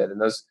part of it. And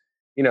those,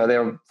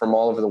 they're from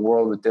all over the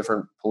world with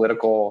different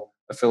political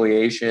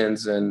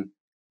affiliations and,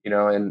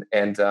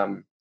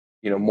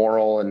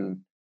 moral and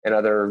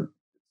other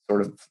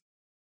sort of,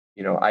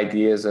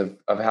 ideas of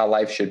how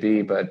life should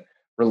be, but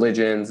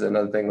religions and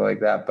other things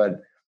like that.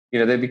 But,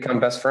 they become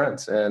best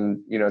friends, and,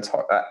 it's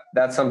hard.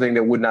 That's something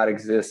that would not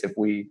exist if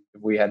we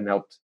hadn't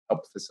helped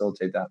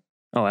facilitate that.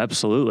 Oh,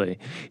 absolutely.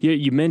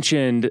 You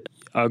mentioned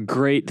a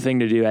great thing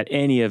to do at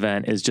any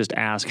event is just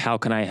ask, how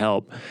can I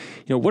help?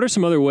 What are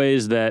some other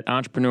ways that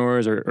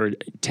entrepreneurs or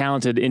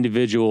talented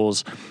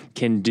individuals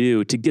can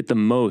do to get the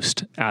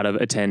most out of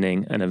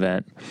attending an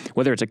event?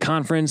 Whether it's a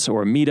conference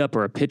or a meetup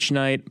or a pitch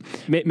night,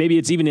 maybe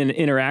it's even an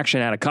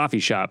interaction at a coffee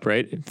shop,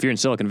 right? If you're in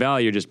Silicon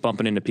Valley, you're just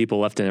bumping into people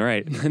left and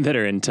right that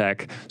are in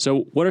tech.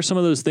 So what are some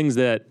of those things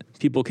that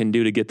people can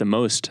do to get the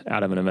most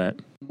out of an event?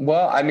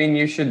 Well, I mean,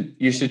 you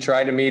should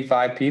try to meet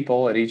 5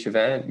 people at each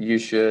event. You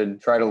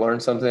should try to learn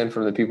something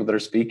from the people that are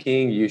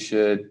speaking. You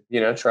should,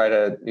 try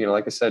to,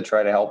 like I said,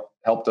 try to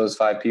help those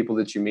 5 people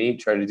that you meet,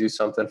 try to do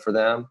something for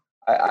them.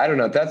 I don't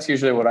know. That's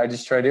usually what I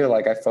just try to do.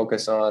 Like I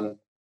focus on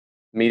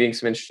meeting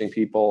some interesting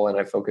people, and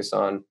I focus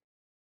on,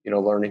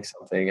 learning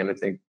something. And I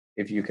think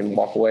if you can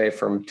walk away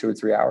from 2 or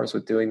 3 hours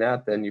with doing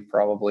that, then you've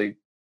probably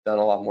done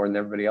a lot more than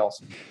everybody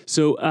else.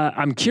 So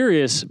I'm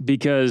curious,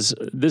 because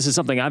this is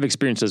something I've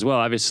experienced as well.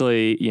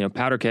 Obviously,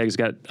 Powder Keg's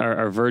got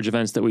our Verge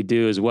events that we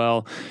do as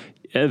well.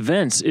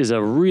 Events is a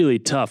really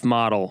tough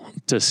model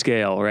to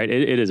scale, right?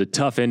 It is a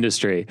tough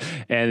industry,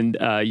 and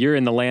you're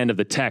in the land of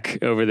the tech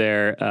over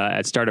there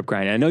at Startup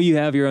Grind. I know you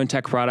have your own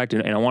tech product,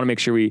 and I want to make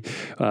sure we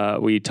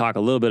talk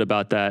a little bit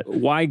about that.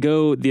 Why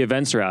go the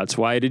events routes?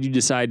 Why did you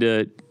decide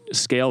to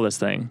scale this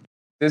thing?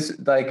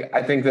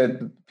 I think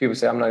that people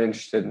say I'm not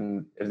interested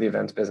in the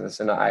events business,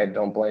 and I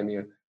don't blame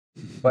you.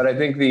 But I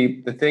think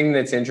the thing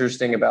that's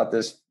interesting about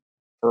this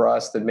for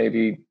us that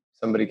maybe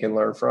somebody can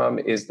learn from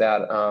is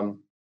that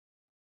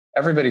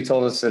everybody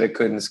told us that it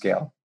couldn't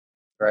scale,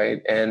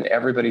 right? And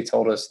everybody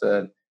told us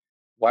that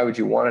why would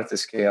you want it to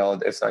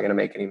scale? It's not going to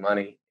make any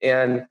money.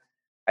 And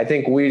I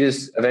think we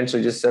just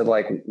eventually just said,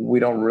 like, we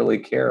don't really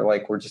care.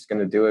 Like, we're just going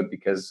to do it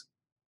because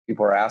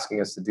people are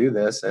asking us to do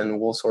this, and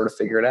we'll sort of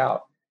figure it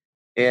out.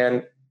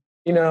 And,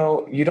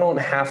 you don't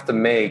have to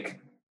make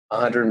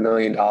 $100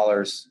 million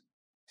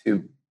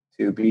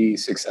to be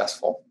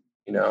successful.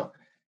 You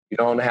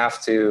don't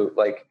have to,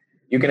 like,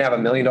 you can have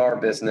 $1 million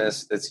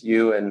business that's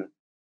you, and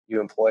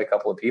you employ a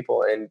couple of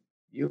people, and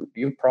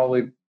you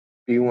probably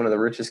be one of the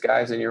richest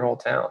guys in your whole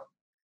town.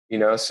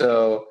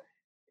 So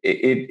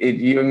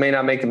you may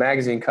not make the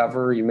magazine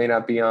cover, you may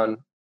not be on,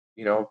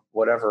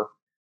 whatever,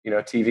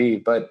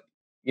 TV, but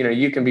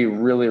you can be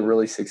really,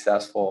 really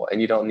successful,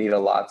 and you don't need a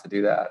lot to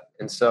do that.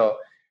 And so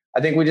I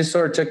think we just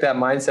sort of took that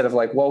mindset of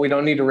like, well, we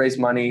don't need to raise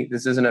money.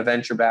 This isn't a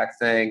venture-backed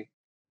thing.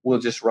 We'll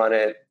just run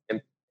it.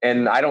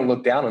 And I don't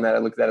look down on that. I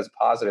look at that as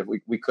positive.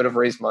 We could have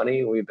raised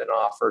money. We've been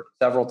offered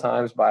several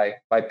times by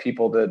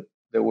people that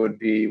we'd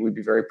be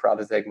very proud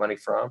to take money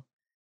from.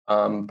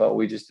 But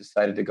we just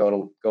decided to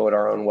go it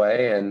our own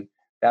way. And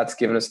that's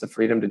given us the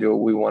freedom to do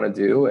what we want to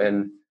do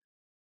and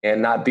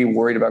not be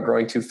worried about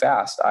growing too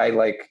fast.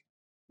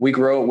 We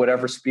grow at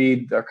whatever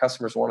speed our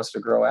customers want us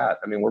to grow at.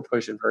 I mean, we're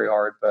pushing very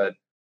hard, but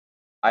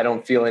I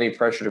don't feel any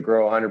pressure to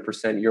grow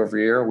 100% year over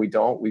year. We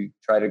don't. We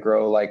try to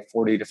grow like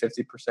 40 to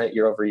 50%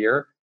 year over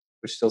year,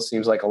 which still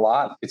seems like a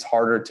lot. It's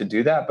harder to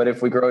do that. But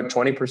if we grow at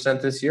 20%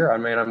 this year, I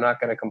mean, I'm not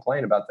going to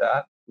complain about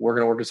that. We're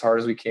going to work as hard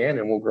as we can,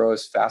 and we'll grow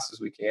as fast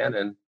as we can.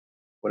 And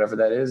whatever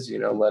that is,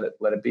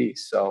 let it be.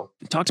 So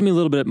talk to me a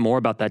little bit more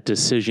about that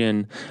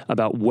decision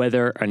about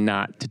whether or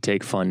not to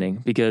take funding,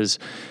 because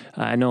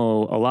I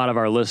know a lot of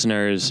our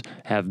listeners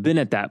have been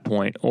at that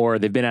point, or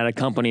they've been at a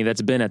company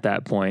that's been at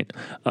that point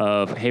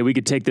of, hey, we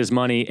could take this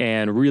money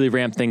and really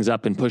ramp things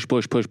up and push,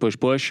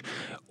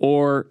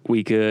 or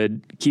we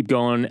could keep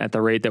going at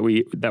the rate that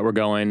we're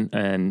going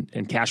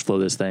and cash flow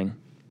this thing.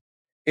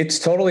 It's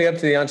totally up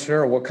to the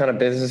entrepreneur what kind of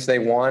business they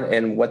want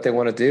and what they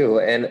want to do.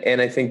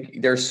 And I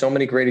think there's so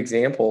many great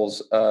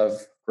examples of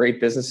great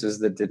businesses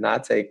that did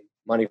not take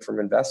money from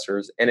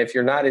investors. And if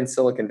you're not in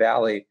Silicon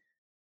Valley,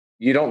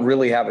 you don't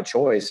really have a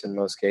choice in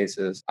most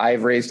cases.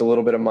 I've raised a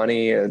little bit of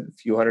money, a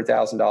few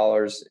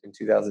 $100,000 in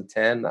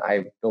 2010.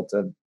 I built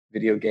a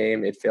video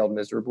game. It failed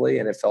miserably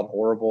and it felt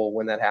horrible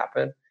when that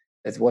happened.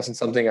 It wasn't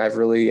something I've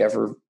really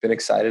ever been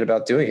excited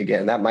about doing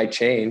again. That might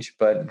change,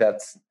 but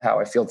that's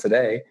how I feel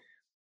today.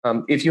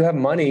 If you have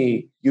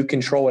money, you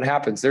control what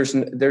happens.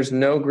 There's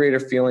no greater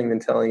feeling than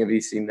telling a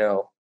VC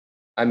no.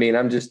 I mean,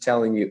 I'm just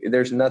telling you,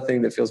 there's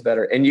nothing that feels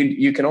better. And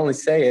you can only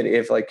say it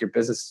if like your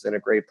business is in a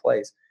great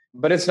place.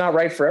 But it's not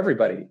right for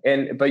everybody.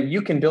 But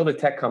you can build a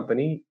tech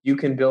company, you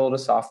can build a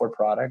software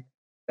product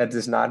that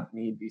does not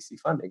need VC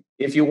funding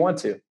if you want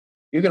to.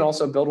 You can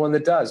also build one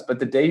that does. But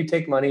the day you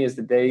take money is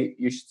the day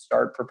you should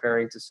start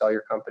preparing to sell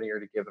your company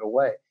or to give it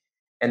away.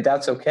 And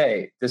that's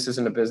okay. This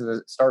isn't a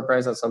business. Startup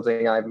Grind is not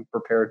something I'm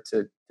prepared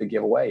to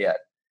give away yet.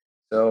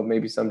 So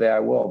maybe someday I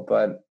will.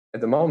 But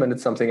at the moment,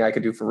 it's something I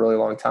could do for a really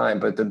long time.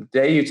 But the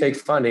day you take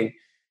funding,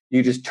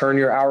 you just turn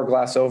your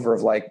hourglass over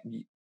of like,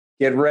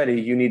 get ready.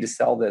 You need to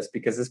sell this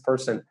because this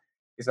person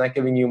is not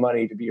giving you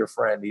money to be your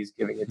friend. He's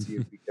giving it to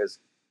you because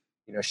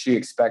she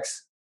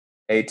expects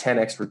a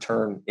 10x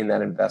return in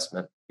that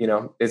investment.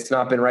 It's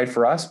not been right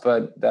for us,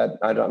 but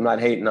I'm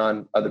not hating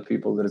on other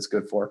people that it's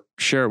good for.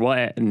 Sure.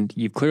 Well, and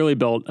you've clearly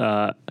built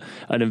an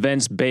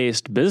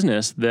events-based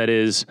business that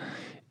is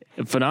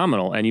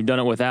phenomenal, and you've done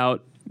it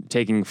without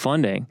taking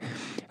funding.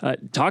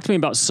 Talk to me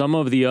about some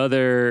of the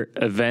other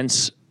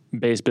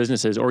events-based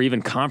businesses or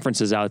even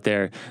conferences out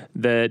there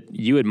that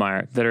you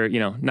admire that are,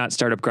 not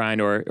Startup Grind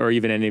or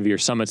even any of your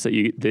summits that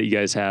you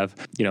guys have,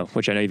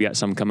 which I know you've got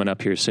some coming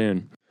up here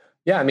soon.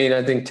 Yeah. I mean,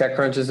 I think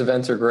TechCrunch's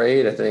events are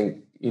great. I think,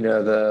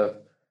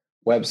 the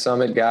Web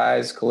Summit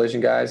guys,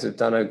 Collision guys have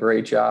done a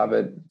great job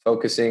at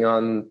focusing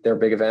on their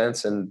big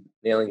events and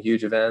nailing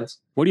huge events.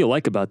 What do you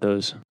like about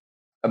those?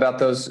 About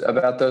those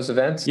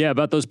events? Yeah,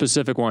 about those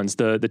specific ones,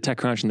 the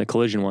TechCrunch and the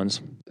Collision ones.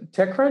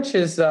 TechCrunch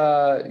is,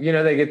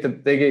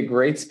 they get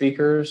great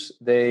speakers.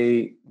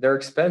 They're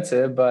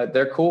expensive, but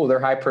they're cool.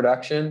 They're high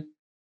production.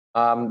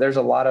 There's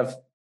a lot of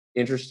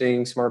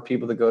interesting, smart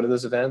people that go to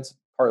those events,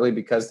 partly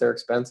because they're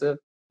expensive.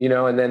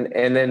 And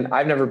then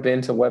I've never been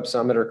to Web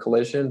Summit or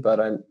Collision, but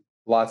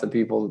lots of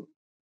people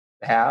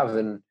have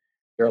and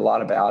hear a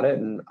lot about it.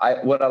 And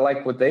what I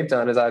like what they've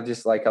done is I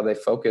just like how they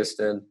focused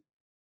and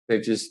they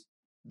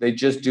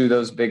just do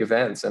those big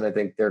events. And I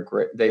think they're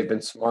great. They've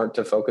been smart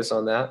to focus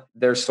on that.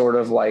 They're sort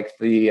of like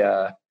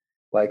the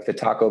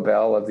Taco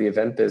Bell of the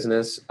event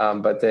business.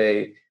 But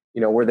they,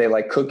 where they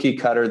like cookie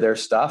cutter their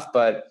stuff,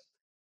 but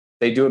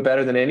they do it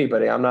better than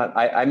anybody.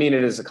 I mean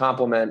it as a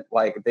compliment.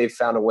 Like they've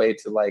found a way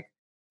to like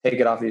take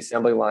it off the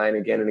assembly line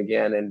again and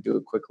again and do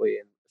it quickly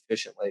and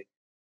efficiently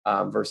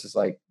versus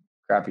like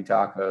crappy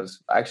tacos.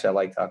 Actually, I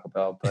like Taco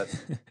Bell,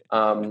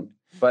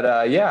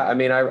 but yeah, I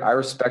mean, I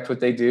respect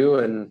what they do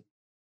and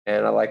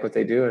I like what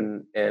they do.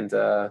 And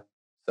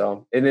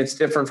it's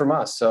different from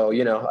us. So,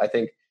 I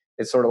think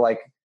it's sort of like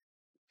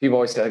people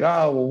always say like,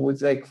 oh, well,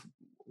 it's like,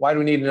 why do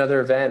we need another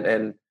event?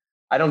 And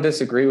I don't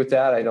disagree with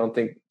that. I don't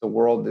think the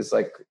world is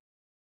like,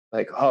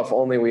 oh, if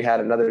only we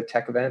had another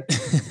tech event.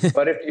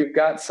 But if you've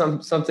got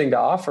something to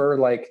offer,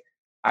 like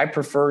I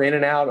prefer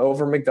In-N-Out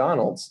over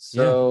McDonald's.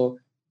 So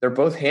they're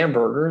both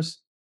hamburgers.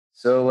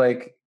 So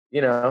like,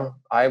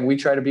 we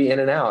try to be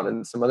In-N-Out,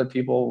 and some other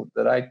people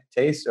that I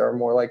taste are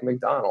more like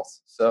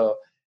McDonald's. So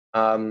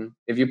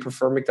if you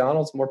prefer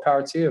McDonald's, more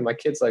power to you. My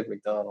kids like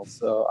McDonald's.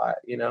 So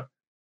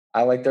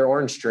I like their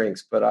orange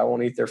drinks, but I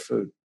won't eat their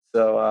food.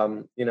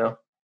 So,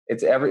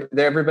 it's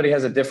everybody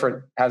has a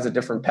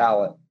different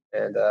palate.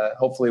 And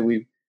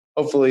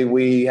hopefully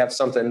we have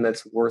something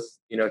that's worth,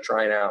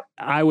 trying out.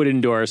 I would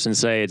endorse and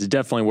say it's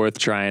definitely worth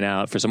trying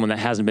out for someone that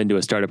hasn't been to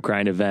a Startup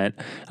Grind event.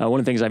 One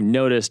of the things I've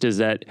noticed is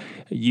that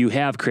you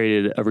have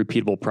created a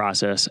repeatable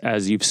process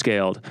as you've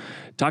scaled.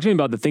 Talk to me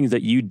about the things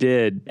that you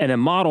did and a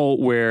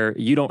model where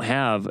you don't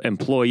have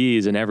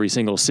employees in every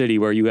single city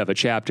where you have a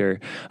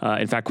chapter.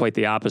 In fact, quite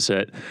the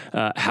opposite.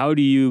 How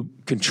do you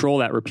control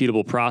that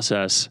repeatable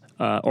process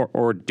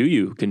or do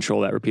you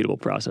control that repeatable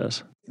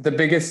process? The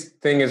biggest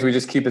thing is we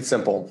just keep it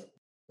simple.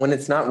 When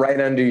it's not right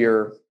under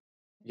you're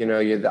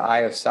the eye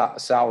of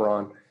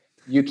Sauron,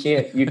 you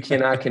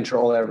cannot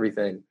control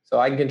everything. So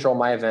I can control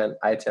my event.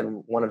 I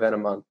attend one event a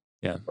month,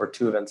 or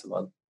two events a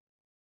month.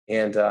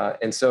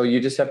 And so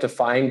you just have to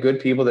find good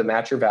people that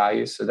match your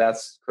values. So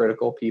that's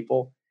critical,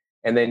 people.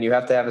 And then you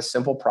have to have a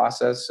simple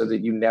process so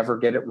that you never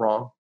get it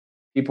wrong.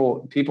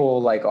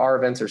 people like our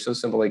events are so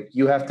simple. Like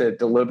you have to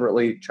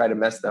deliberately try to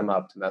mess them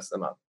up to mess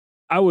them up.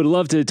 I would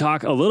love to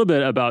talk a little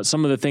bit about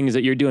some of the things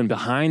that you're doing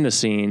behind the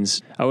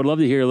scenes. I would love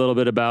to hear a little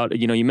bit about,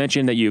 you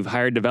mentioned that you've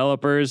hired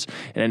developers,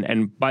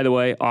 and by the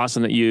way,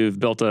 awesome that you've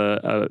built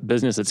a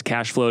business that's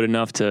cash flowed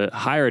enough to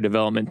hire a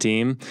development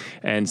team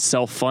and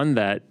self-fund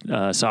that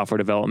software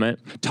development.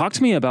 Talk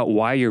to me about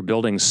why you're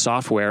building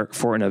software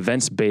for an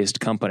events-based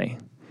company.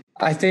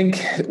 I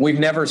think we've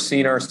never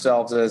seen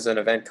ourselves as an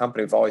event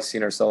company. We've always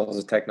seen ourselves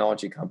as a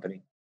technology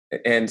company.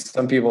 And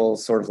some people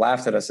sort of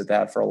laughed at us at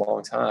that for a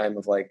long time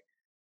of like,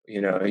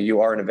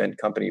 you are an event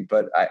company,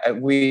 but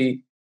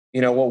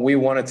what we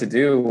wanted to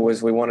do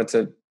was we wanted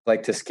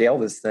to scale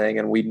this thing.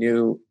 And we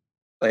knew,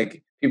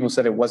 like, people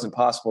said it wasn't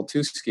possible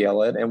to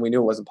scale it. And we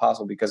knew it wasn't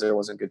possible because there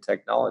wasn't good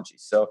technology.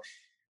 So,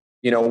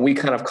 we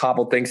kind of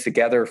cobbled things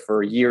together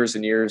for years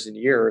and years and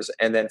years.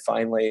 And then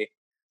finally,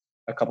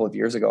 a couple of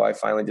years ago, I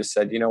finally just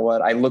said, you know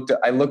what? I looked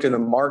in the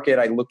market.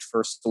 I looked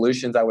for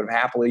solutions. I would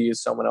have happily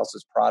used someone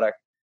else's product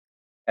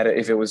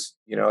if it was,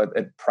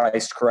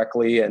 priced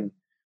correctly and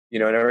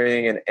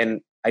everything.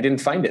 And I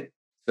didn't find it.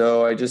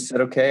 So I just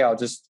said, okay, I'll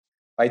just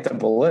bite the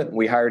bullet.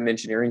 We hired an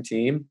engineering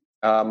team.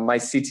 My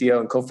CTO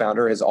and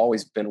co-founder has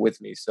always been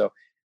with me. So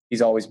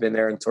he's always been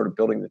there and sort of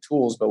building the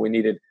tools, but we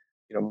needed,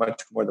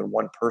 much more than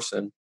one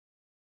person.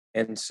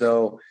 And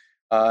so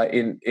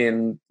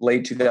in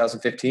late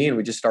 2015,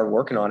 we just started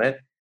working on it.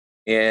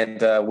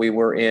 And we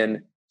were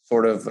in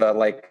sort of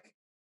like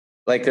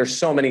there's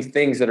so many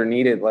things that are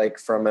needed, like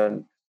from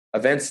an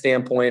event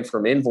standpoint,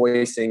 from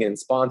invoicing and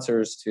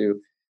sponsors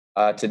to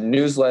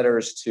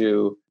newsletters,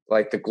 to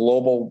like the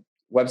global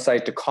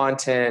website, to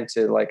content,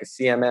 to like a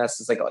CMS.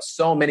 It's like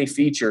so many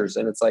features.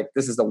 And it's like,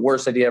 this is the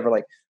worst idea ever.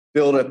 Like,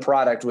 build a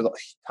product with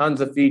tons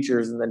of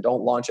features and then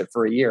don't launch it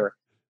for a year.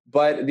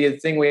 But the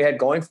thing we had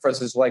going for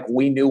us is like,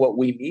 we knew what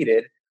we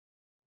needed.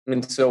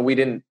 And so we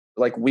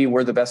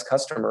were the best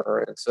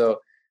customer. And so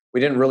we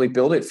didn't really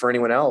build it for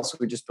anyone else.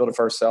 We just built it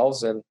for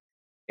ourselves. And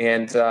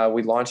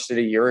we launched it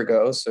a year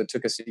ago. So it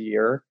took us a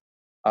year.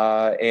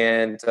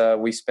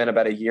 We spent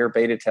about a year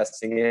beta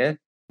testing it.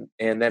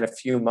 And then a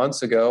few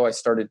months ago, I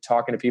started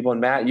talking to people.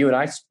 And Matt, you and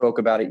I spoke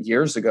about it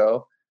years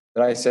ago,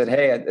 that I said,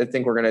 hey, I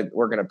think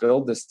we're gonna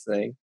build this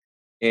thing.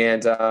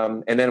 And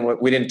then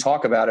we didn't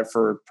talk about it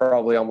for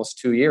probably almost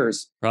 2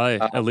 years.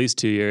 Probably at least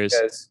 2 years.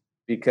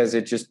 Because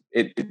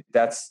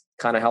that's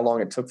kind of how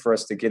long it took for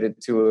us to get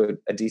it to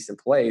a decent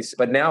place.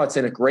 But now it's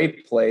in a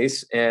great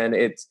place, and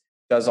it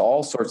does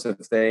all sorts of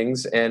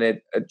things. And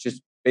it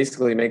just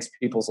basically makes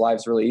people's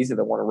lives really easy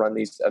that want to run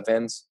these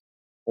events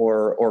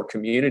or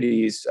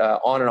communities,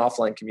 on and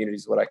offline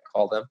communities, what I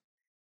call them.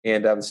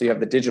 And so you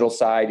have the digital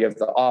side, you have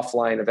the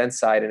offline event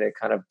side, and it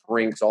kind of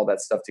brings all that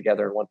stuff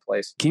together in one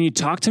place. Can you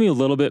talk to me a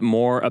little bit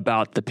more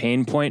about the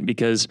pain point?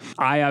 Because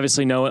I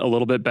obviously know it a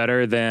little bit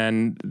better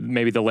than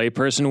maybe the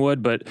layperson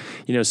would, but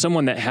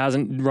someone that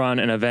hasn't run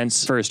an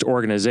events first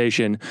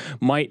organization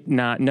might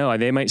not know.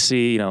 They might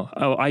see,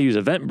 I use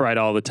Eventbrite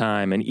all the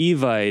time, and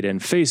Evite,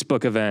 and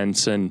Facebook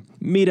events, and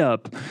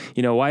Meetup.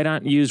 Why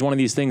not use one of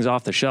these things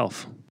off the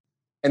shelf?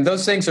 And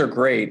those things are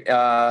great,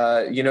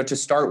 to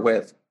start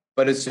with.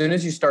 But as soon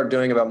as you start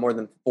doing about more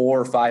than 4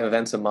 or 5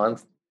 events a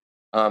month,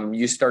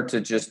 you start to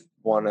just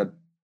want to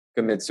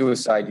commit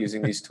suicide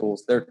using these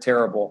tools. They're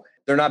terrible.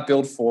 They're not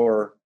built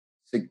for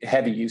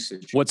heavy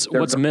usage. What's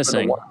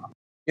missing?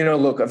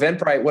 Look,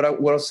 Eventbrite, what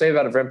I'll say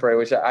about Eventbrite,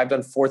 which I've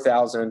done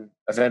 4,000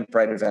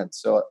 Eventbrite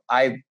events. So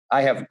I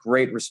have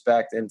great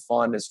respect and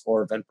fondness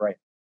for Eventbrite.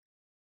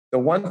 The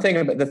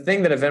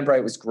thing that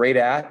Eventbrite was great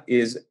at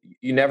is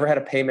you never had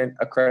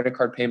a credit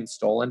card payment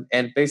stolen.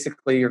 And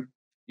basically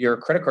your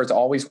credit cards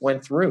always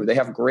went through. They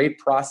have great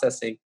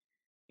processing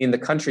in the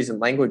countries and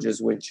languages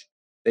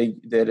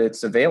that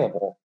it's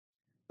available.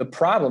 The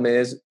problem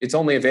is it's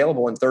only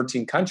available in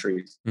 13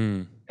 countries.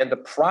 And the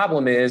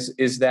problem is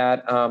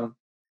that,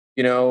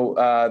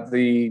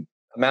 the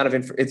amount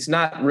of it's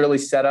not really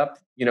set up,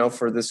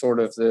 for the sort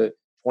of the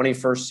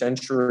 21st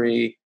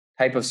century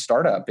type of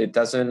startup. It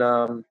doesn't,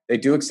 they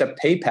do accept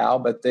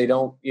PayPal, but they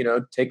don't,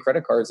 take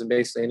credit cards in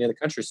basically any other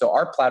country. So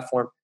our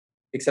platform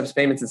accepts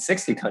payments in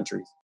 60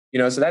 countries.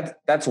 So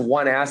that's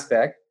one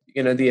aspect.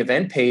 The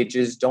event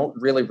pages don't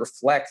really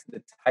reflect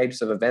the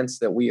types of events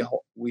that we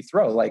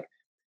throw. Like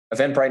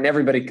Eventbrite, and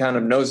everybody kind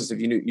of knows this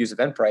if you use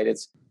Eventbrite.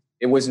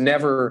 It was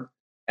never,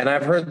 and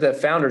I've heard the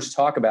founders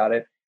talk about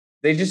it.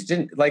 They just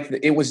didn't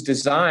it was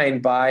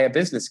designed by a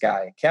business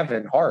guy,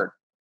 Kevin Hart.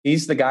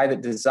 He's the guy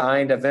that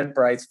designed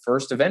Eventbrite's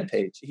first event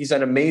page. He's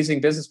an amazing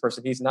business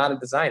person. He's not a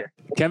designer.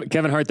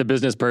 Kevin Hart, the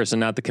business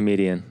person, not the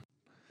comedian.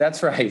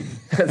 That's right.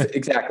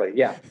 Exactly.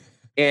 Yeah.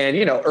 And,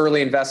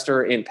 early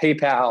investor in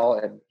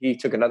PayPal, and he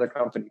took another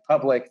company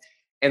public.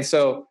 And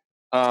so,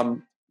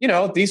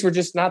 these were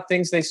just not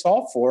things they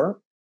solved for,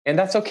 and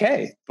that's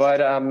okay.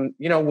 But,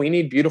 we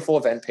need beautiful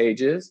event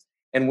pages,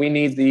 and we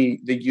need the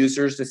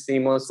users to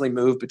seamlessly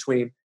move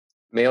between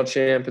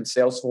MailChimp and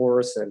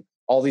Salesforce and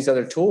all these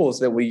other tools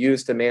that we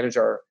use to manage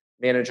our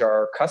manage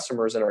our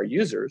customers and our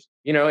users.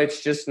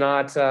 It's just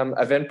not,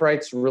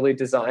 Eventbrite's really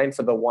designed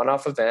for the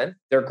one-off event.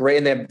 They're great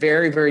and they have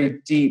very,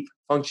 very deep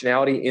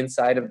functionality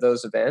inside of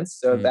those events.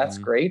 So that's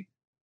great.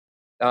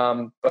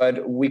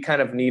 But we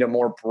kind of need a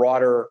more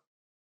broader,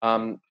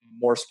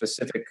 more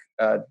specific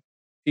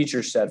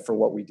feature set for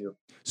what we do.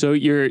 So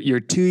you're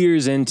 2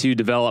 years into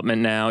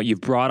development now.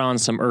 You've brought on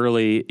some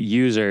early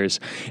users.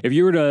 If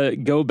you were to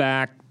go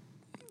back,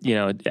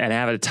 and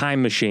have a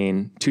time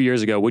machine 2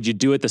 years ago, would you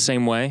do it the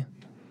same way?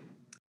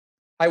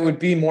 I would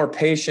be more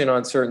patient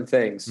on certain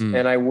things.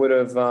 And I would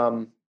have,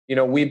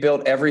 we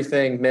built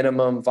everything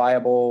minimum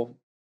viable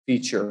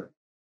feature.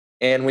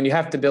 And when you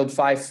have to build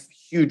 5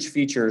 huge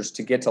features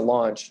to get to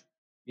launch,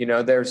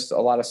 there's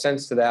a lot of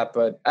sense to that.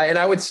 And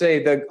I would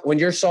say that when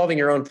you're solving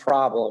your own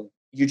problem,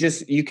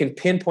 you can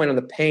pinpoint on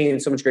the pain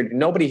so much greater.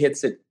 Nobody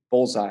hits it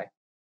bullseye.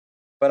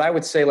 But I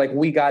would say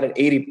we got it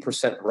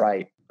 80%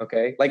 right.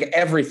 Okay.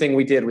 Everything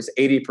we did was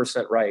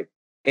 80% right.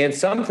 And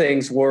some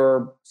things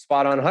were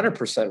spot on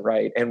 100%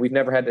 right. And we've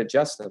never had to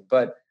adjust them.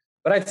 But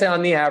I'd say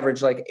on the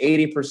average,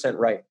 80%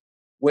 right.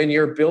 When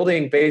you're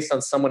building based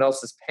on someone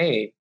else's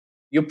pain,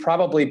 you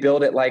probably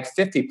build it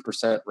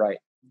 50% right.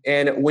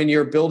 And when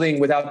you're building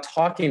without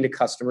talking to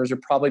customers, you're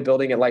probably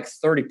building it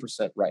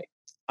 30% right.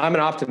 I'm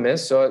an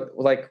optimist. So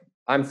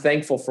I'm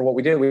thankful for what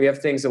we did. We have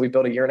things that we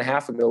built a year and a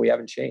half ago we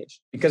haven't changed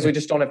because we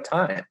just don't have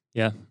time.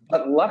 Yeah.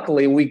 But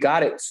luckily, we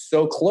got it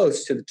so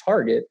close to the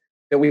target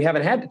that we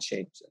haven't had to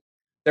change it.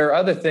 There are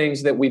other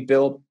things that we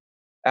built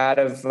out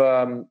of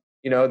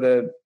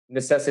the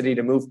necessity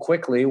to move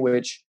quickly,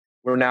 which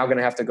we're now going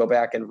to have to go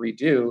back and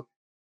redo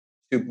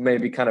to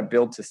maybe kind of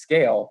build to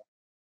scale.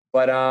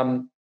 But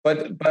in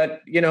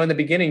the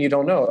beginning, you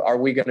don't know. Are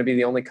we going to be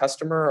the only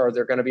customer? Are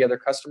there going to be other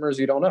customers?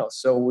 You don't know.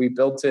 So we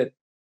built it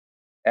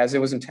as it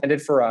was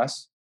intended for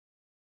us.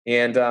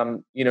 And,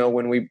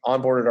 when we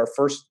onboarded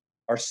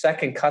our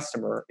second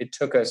customer, it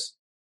took us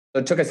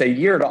a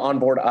year to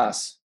onboard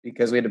us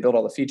because we had to build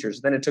all the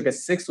features. Then it took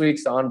us 6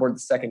 weeks to onboard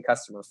the second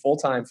customer,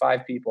 full-time,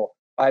 5 people,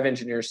 5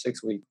 engineers,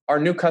 6 weeks. Our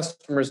new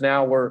customers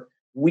now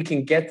we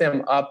can get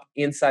them up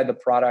inside the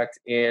product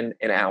in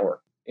an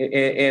hour.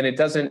 And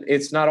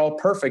it's not all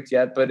perfect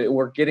yet, but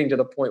we're getting to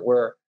the point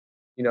where,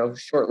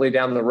 shortly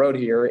down the road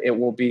here, it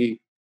will be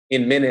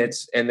in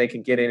minutes and they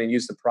can get in and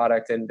use the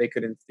product. And they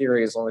could, in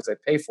theory, as long as they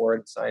pay for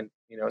it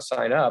and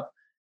sign up,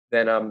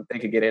 then they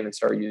could get in and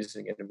start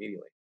using it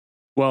immediately.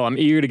 Well, I'm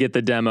eager to get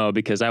the demo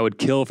because I would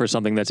kill for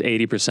something that's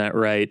 80%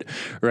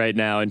 right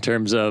now in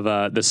terms of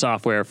the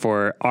software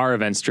for our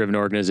events-driven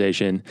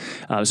organization.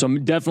 So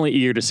I'm definitely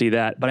eager to see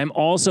that. But I'm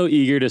also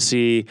eager to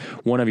see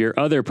one of your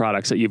other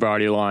products that you've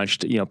already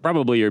launched,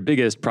 probably your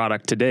biggest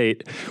product to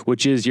date,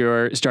 which is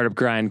your Startup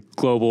Grind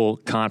Global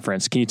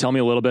Conference. Can you tell me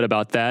a little bit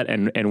about that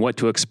and what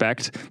to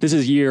expect? This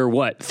is year,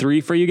 3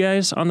 for you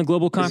guys on the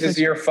Global Conference? This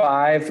is year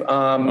 5.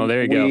 Oh,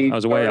 there you go. I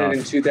was way off.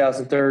 In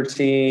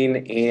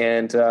 2013,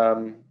 and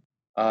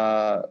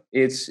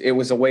it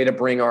was a way to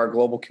bring our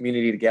global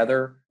community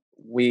together.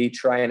 We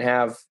try and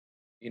have,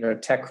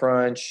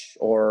 TechCrunch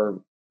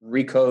or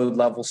Recode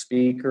level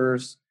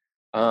speakers,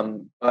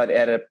 but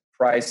at a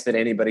price that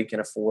anybody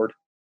can afford.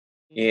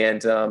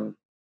 And,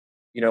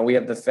 we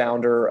have the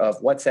founder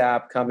of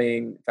WhatsApp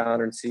coming,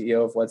 founder and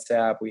CEO of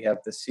WhatsApp. We have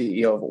the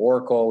CEO of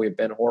Oracle. We have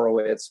Ben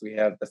Horowitz. We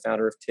have the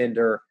founder of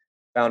Tinder,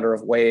 founder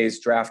of Waze,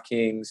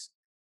 DraftKings,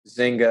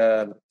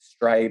 Zynga,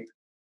 Stripe,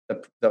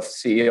 the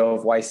CEO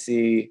of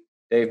YC,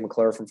 Dave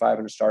McClure from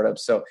 500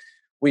 Startups. So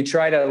we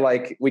try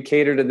to we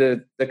cater to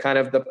the kind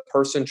of the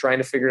person trying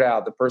to figure it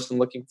out, the person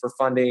looking for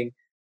funding,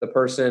 the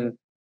person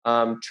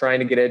trying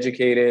to get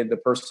educated, the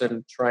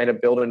person trying to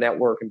build a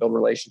network and build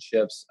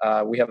relationships.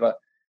 We have a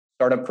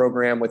startup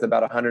program with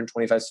about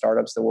 125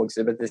 startups that will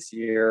exhibit this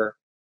year.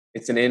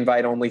 It's an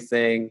invite-only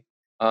thing.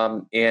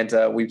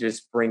 And we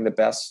just bring the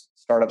best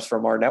startups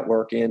from our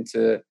network in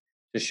to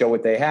show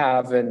what they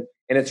have. And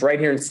it's right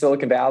here in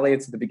Silicon Valley.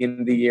 It's at the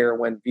beginning of the year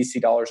when VC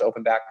dollars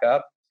open back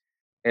up.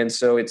 And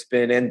so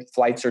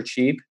flights are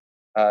cheap,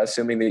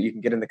 assuming that you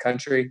can get in the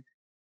country.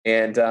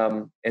 And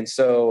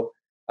so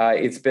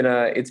it's been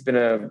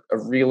a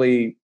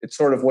really, it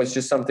sort of was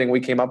just something we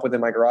came up with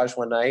in my garage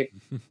one night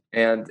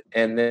and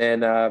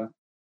then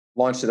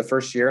launched it the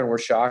first year, and we're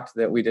shocked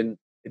that it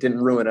didn't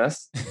ruin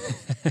us.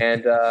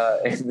 and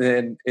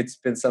then it's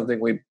been something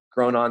we've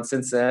grown on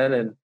since then.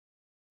 And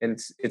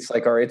it's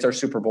our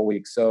Super Bowl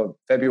week. So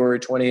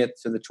February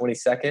 20th to the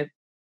 22nd.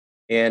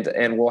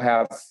 And we'll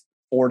have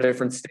 4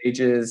 different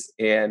stages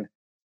and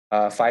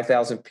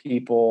 5,000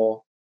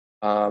 people.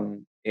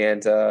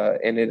 It's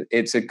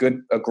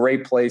a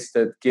great place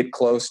to get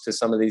close to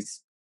some of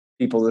these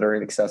people that are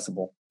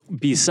inaccessible.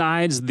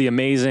 Besides the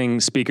amazing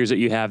speakers that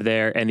you have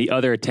there and the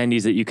other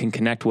attendees that you can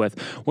connect with,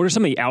 what are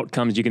some of the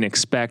outcomes you can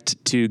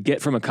expect to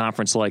get from a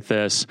conference like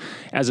this,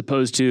 as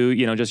opposed to,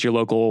 just your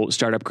local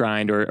Startup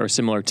Grind or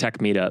similar tech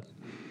meetup?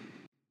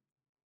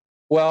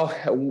 Well,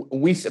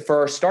 for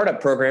our startup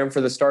program,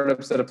 for the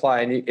startups that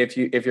apply, and if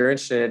you're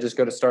interested, just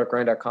go to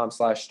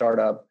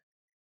startupgrind.com/startup.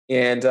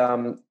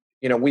 And,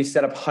 we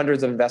set up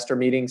hundreds of investor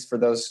meetings for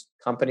those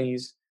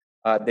companies.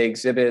 They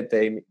exhibit,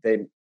 they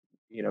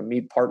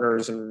meet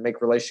partners and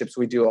make relationships.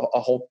 We do a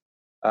whole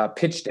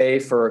pitch day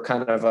for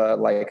kind of a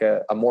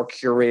more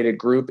curated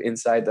group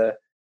inside the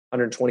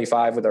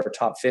 125 with our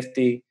top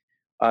 50.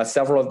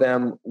 Several of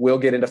them will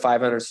get into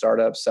 500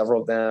 startups.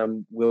 Several of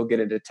them will get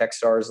into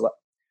Techstars.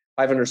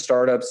 500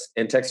 startups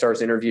and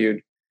Techstars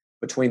interviewed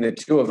between the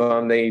two of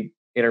them. They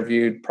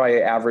interviewed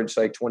probably average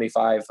like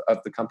 25 of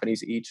the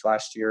companies each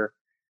last year.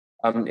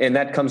 And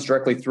that comes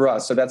directly through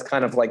us. So that's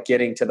kind of like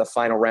getting to the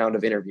final round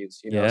of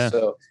interviews, Yeah.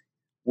 So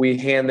we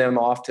hand them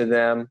off to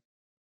them.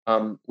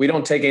 We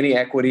don't take any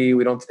equity.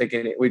 We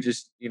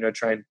just,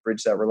 try and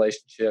bridge that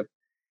relationship.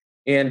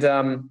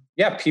 And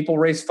people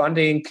raise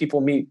funding,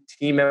 people meet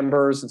team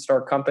members and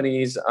start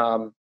companies.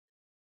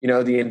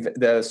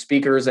 The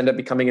speakers end up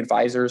becoming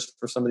advisors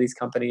for some of these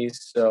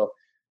companies. So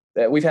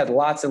that we've had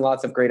lots and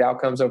lots of great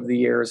outcomes over the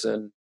years.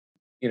 And,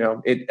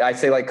 I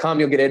say like, come,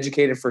 you'll get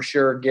educated for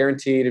sure.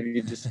 Guaranteed if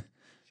you just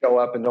show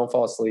up and don't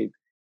fall asleep.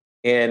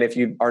 And if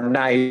you are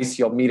nice,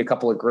 you'll meet a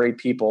couple of great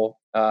people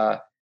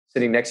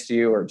sitting next to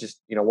you or just,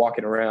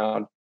 walking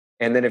around.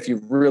 And then if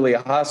you really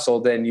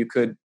hustle, then you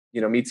could,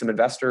 meet some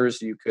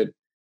investors, you could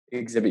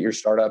exhibit your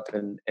startup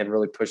and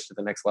really push to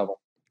the next level.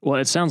 Well,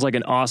 it sounds like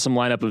an awesome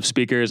lineup of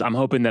speakers. I'm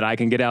hoping that I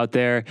can get out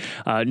there.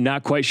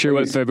 Not quite sure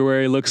what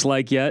February looks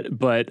like yet,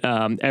 but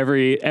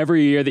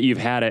every year that you've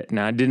had it,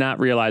 now I did not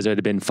realize it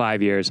had been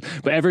 5 years,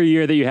 but every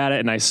year that you had it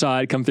and I saw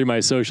it come through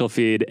my social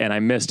feed and I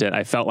missed it,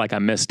 I felt like I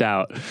missed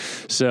out.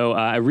 So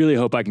I really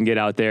hope I can get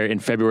out there in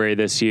February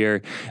this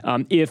year.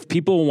 If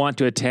people want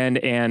to attend,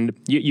 and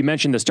you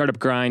mentioned the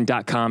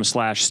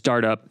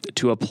startupgrind.com/startup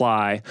to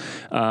apply.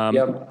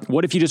 Yep.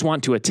 What if you just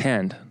want to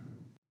attend?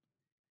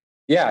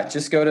 Yeah,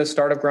 just go to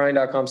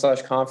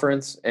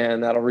startupgrind.com/conference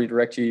and that'll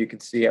redirect you. You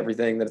can see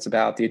everything that it's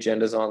about. The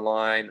agenda's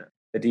online,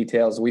 the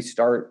details. We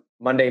start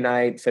Monday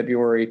night,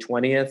 February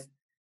 20th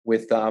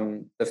with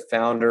the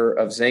founder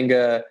of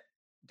Zynga,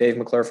 Dave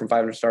McClure from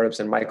 500 Startups,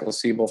 and Michael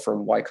Siebel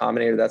from Y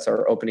Combinator. That's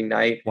our opening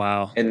night.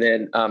 Wow. And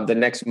then the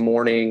next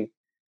morning,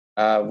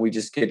 we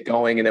just get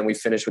going, and then we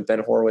finish with Ben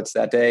Horowitz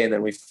that day, and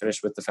then we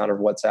finish with the founder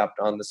of WhatsApp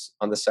on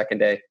the second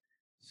day.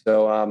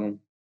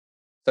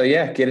 So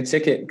yeah, get a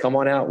ticket. Come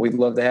on out. We'd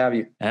love to have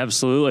you.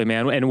 Absolutely,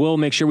 man. And we'll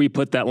make sure we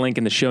put that link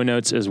in the show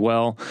notes as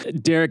well.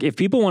 Derek, if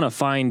people want to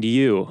find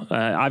you,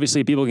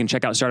 obviously people can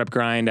check out Startup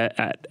Grind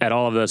at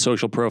all of the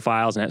social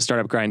profiles and at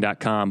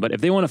startupgrind.com. But if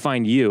they want to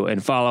find you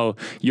and follow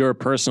your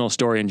personal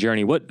story and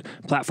journey, what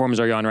platforms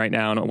are you on right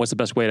now? And what's the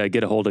best way to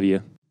get a hold of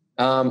you?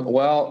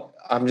 Well,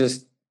 I'm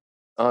just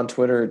on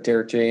Twitter,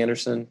 Derek J.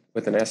 Anderson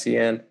with an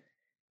SEN.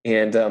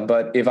 And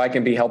but if I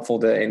can be helpful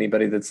to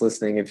anybody that's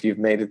listening, if you've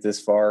made it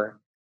this far,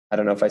 I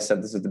don't know if I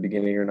said this at the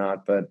beginning or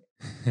not, but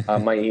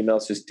my email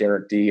is just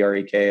Derek,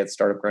 D-R-E-K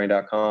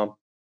 @startupgrind.com.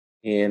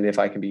 And if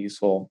I can be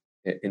useful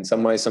in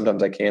some ways,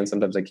 sometimes I can,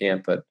 sometimes I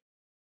can't, but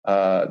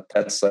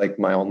that's like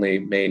my only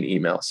main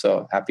email.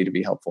 So happy to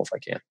be helpful if I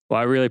can. Well,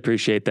 I really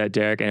appreciate that,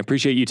 Derek, and I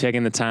appreciate you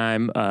taking the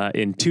time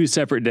in 2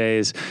 separate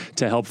days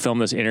to help film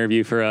this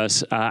interview for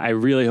us. I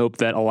really hope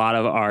that a lot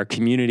of our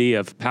community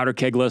of Powder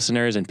Keg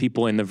listeners and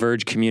people in the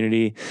Verge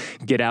community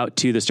get out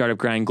to the Startup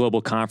Grind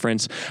Global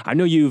Conference. I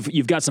know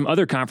you've got some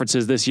other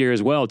conferences this year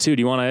as well, too.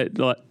 Do you want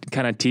to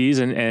kind of tease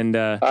and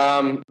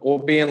we'll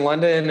be in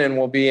London and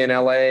we'll be in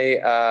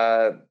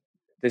LA.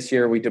 This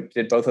year, we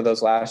did both of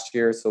those last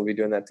year, so we'll be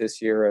doing that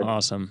this year.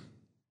 Awesome.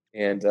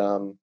 And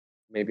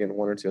maybe in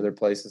 1 or 2 other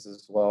places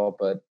as well.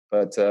 But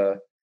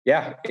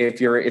yeah, if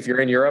you're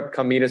in Europe,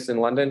 come meet us in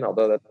London,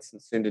 although that's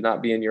soon to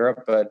not be in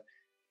Europe. But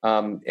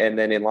and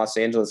then in Los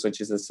Angeles, which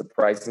is a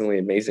surprisingly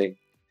amazing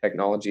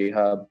technology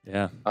hub.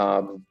 Yeah.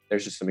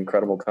 There's just some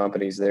incredible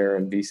companies there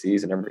and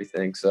VCs and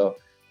everything. So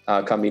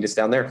come meet us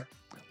down there.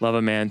 Love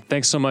it, man.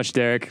 Thanks so much,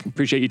 Derek.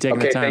 Appreciate you taking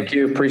the time. Thank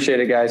you. Appreciate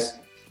it, guys.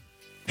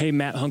 Hey,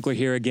 Matt Hunkler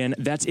here again.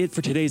 That's it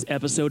for today's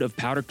episode of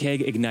Powder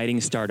Keg Igniting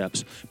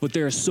Startups. But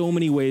there are so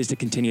many ways to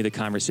continue the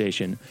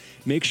conversation.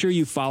 Make sure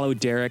you follow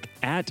Derek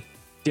at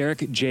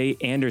Derek J.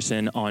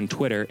 Anderson on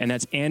Twitter, and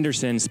that's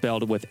Anderson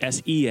spelled with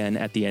S-E-N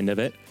at the end of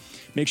it.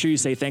 Make sure you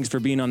say thanks for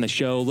being on the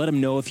show. Let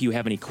him know if you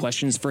have any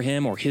questions for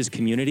him or his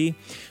community,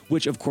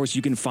 which, of course,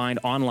 you can find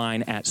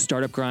online at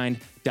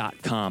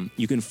startupgrind.com.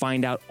 You can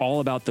find out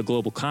all about the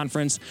global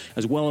conference,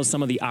 as well as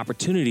some of the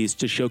opportunities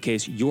to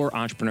showcase your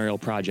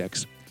entrepreneurial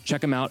projects.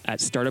 Check them out at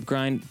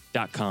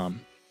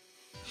startupgrind.com.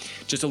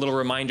 Just a little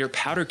reminder,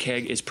 Powder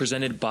Keg is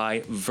presented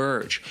by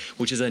Verge,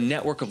 which is a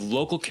network of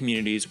local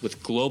communities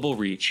with global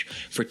reach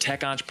for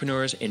tech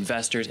entrepreneurs,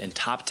 investors, and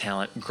top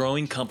talent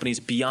growing companies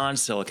beyond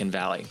Silicon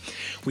Valley.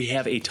 We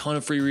have a ton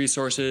of free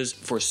resources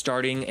for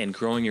starting and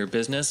growing your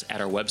business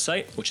at our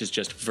website, which is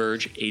just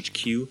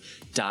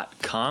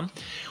vergehq.com.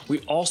 We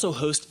also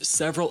host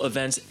several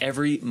events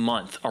every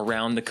month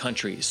around the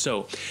country.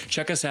 So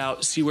check us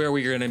out, see where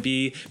we're going to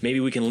be. Maybe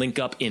we can link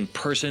up in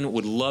person.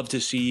 Would love to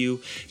see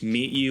you,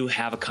 meet you,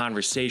 have a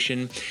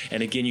conversation.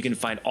 And again, you can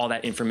find all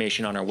that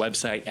information on our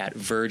website at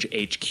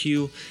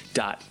vergehq.com.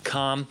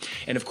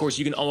 And of course,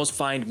 you can always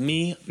find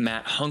me,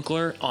 Matt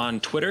Hunkler, on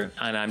Twitter,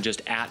 and I'm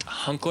just at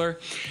Hunkler.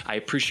 I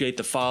appreciate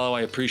the follow.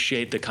 I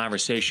appreciate the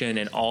conversation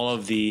and all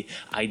of the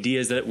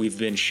ideas that we've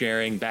been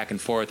sharing back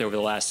and forth over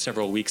the last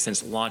several weeks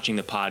since launching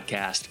the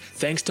podcast.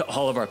 Thanks to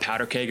all of our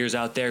powder kegers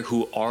out there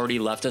who already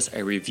left us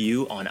a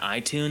review on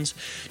iTunes.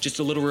 Just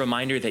a little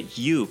reminder that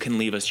you can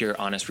leave us your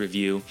honest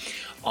review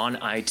on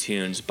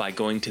iTunes by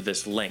going to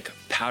this link,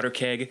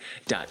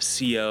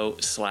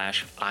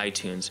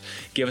 powderkeg.co/iTunes.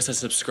 Give us a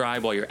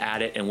subscribe while you're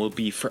at it, and we'll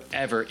be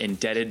forever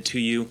indebted to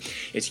you.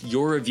 It's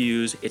your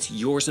reviews, it's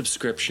your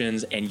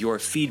subscriptions, and your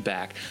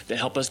feedback that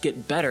help us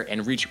get better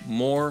and reach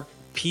more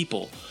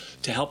people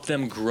to help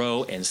them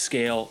grow and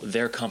scale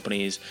their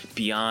companies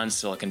beyond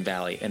Silicon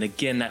Valley. And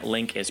again, that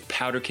link is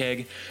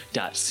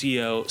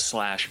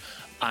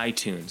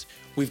powderkeg.co/iTunes.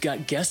 We've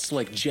got guests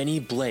like Jenny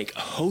Blake,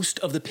 host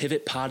of the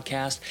Pivot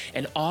podcast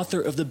and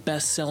author of the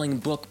best-selling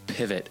book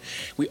Pivot.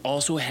 We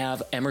also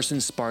have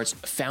Emerson Spartz,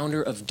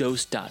 founder of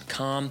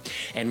Dose.com,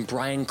 and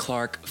Brian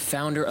Clark,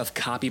 founder of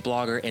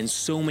Copyblogger, and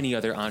so many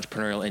other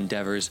entrepreneurial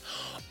endeavors.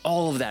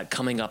 All of that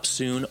coming up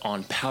soon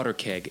on Powder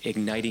Keg,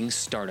 Igniting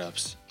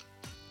Startups.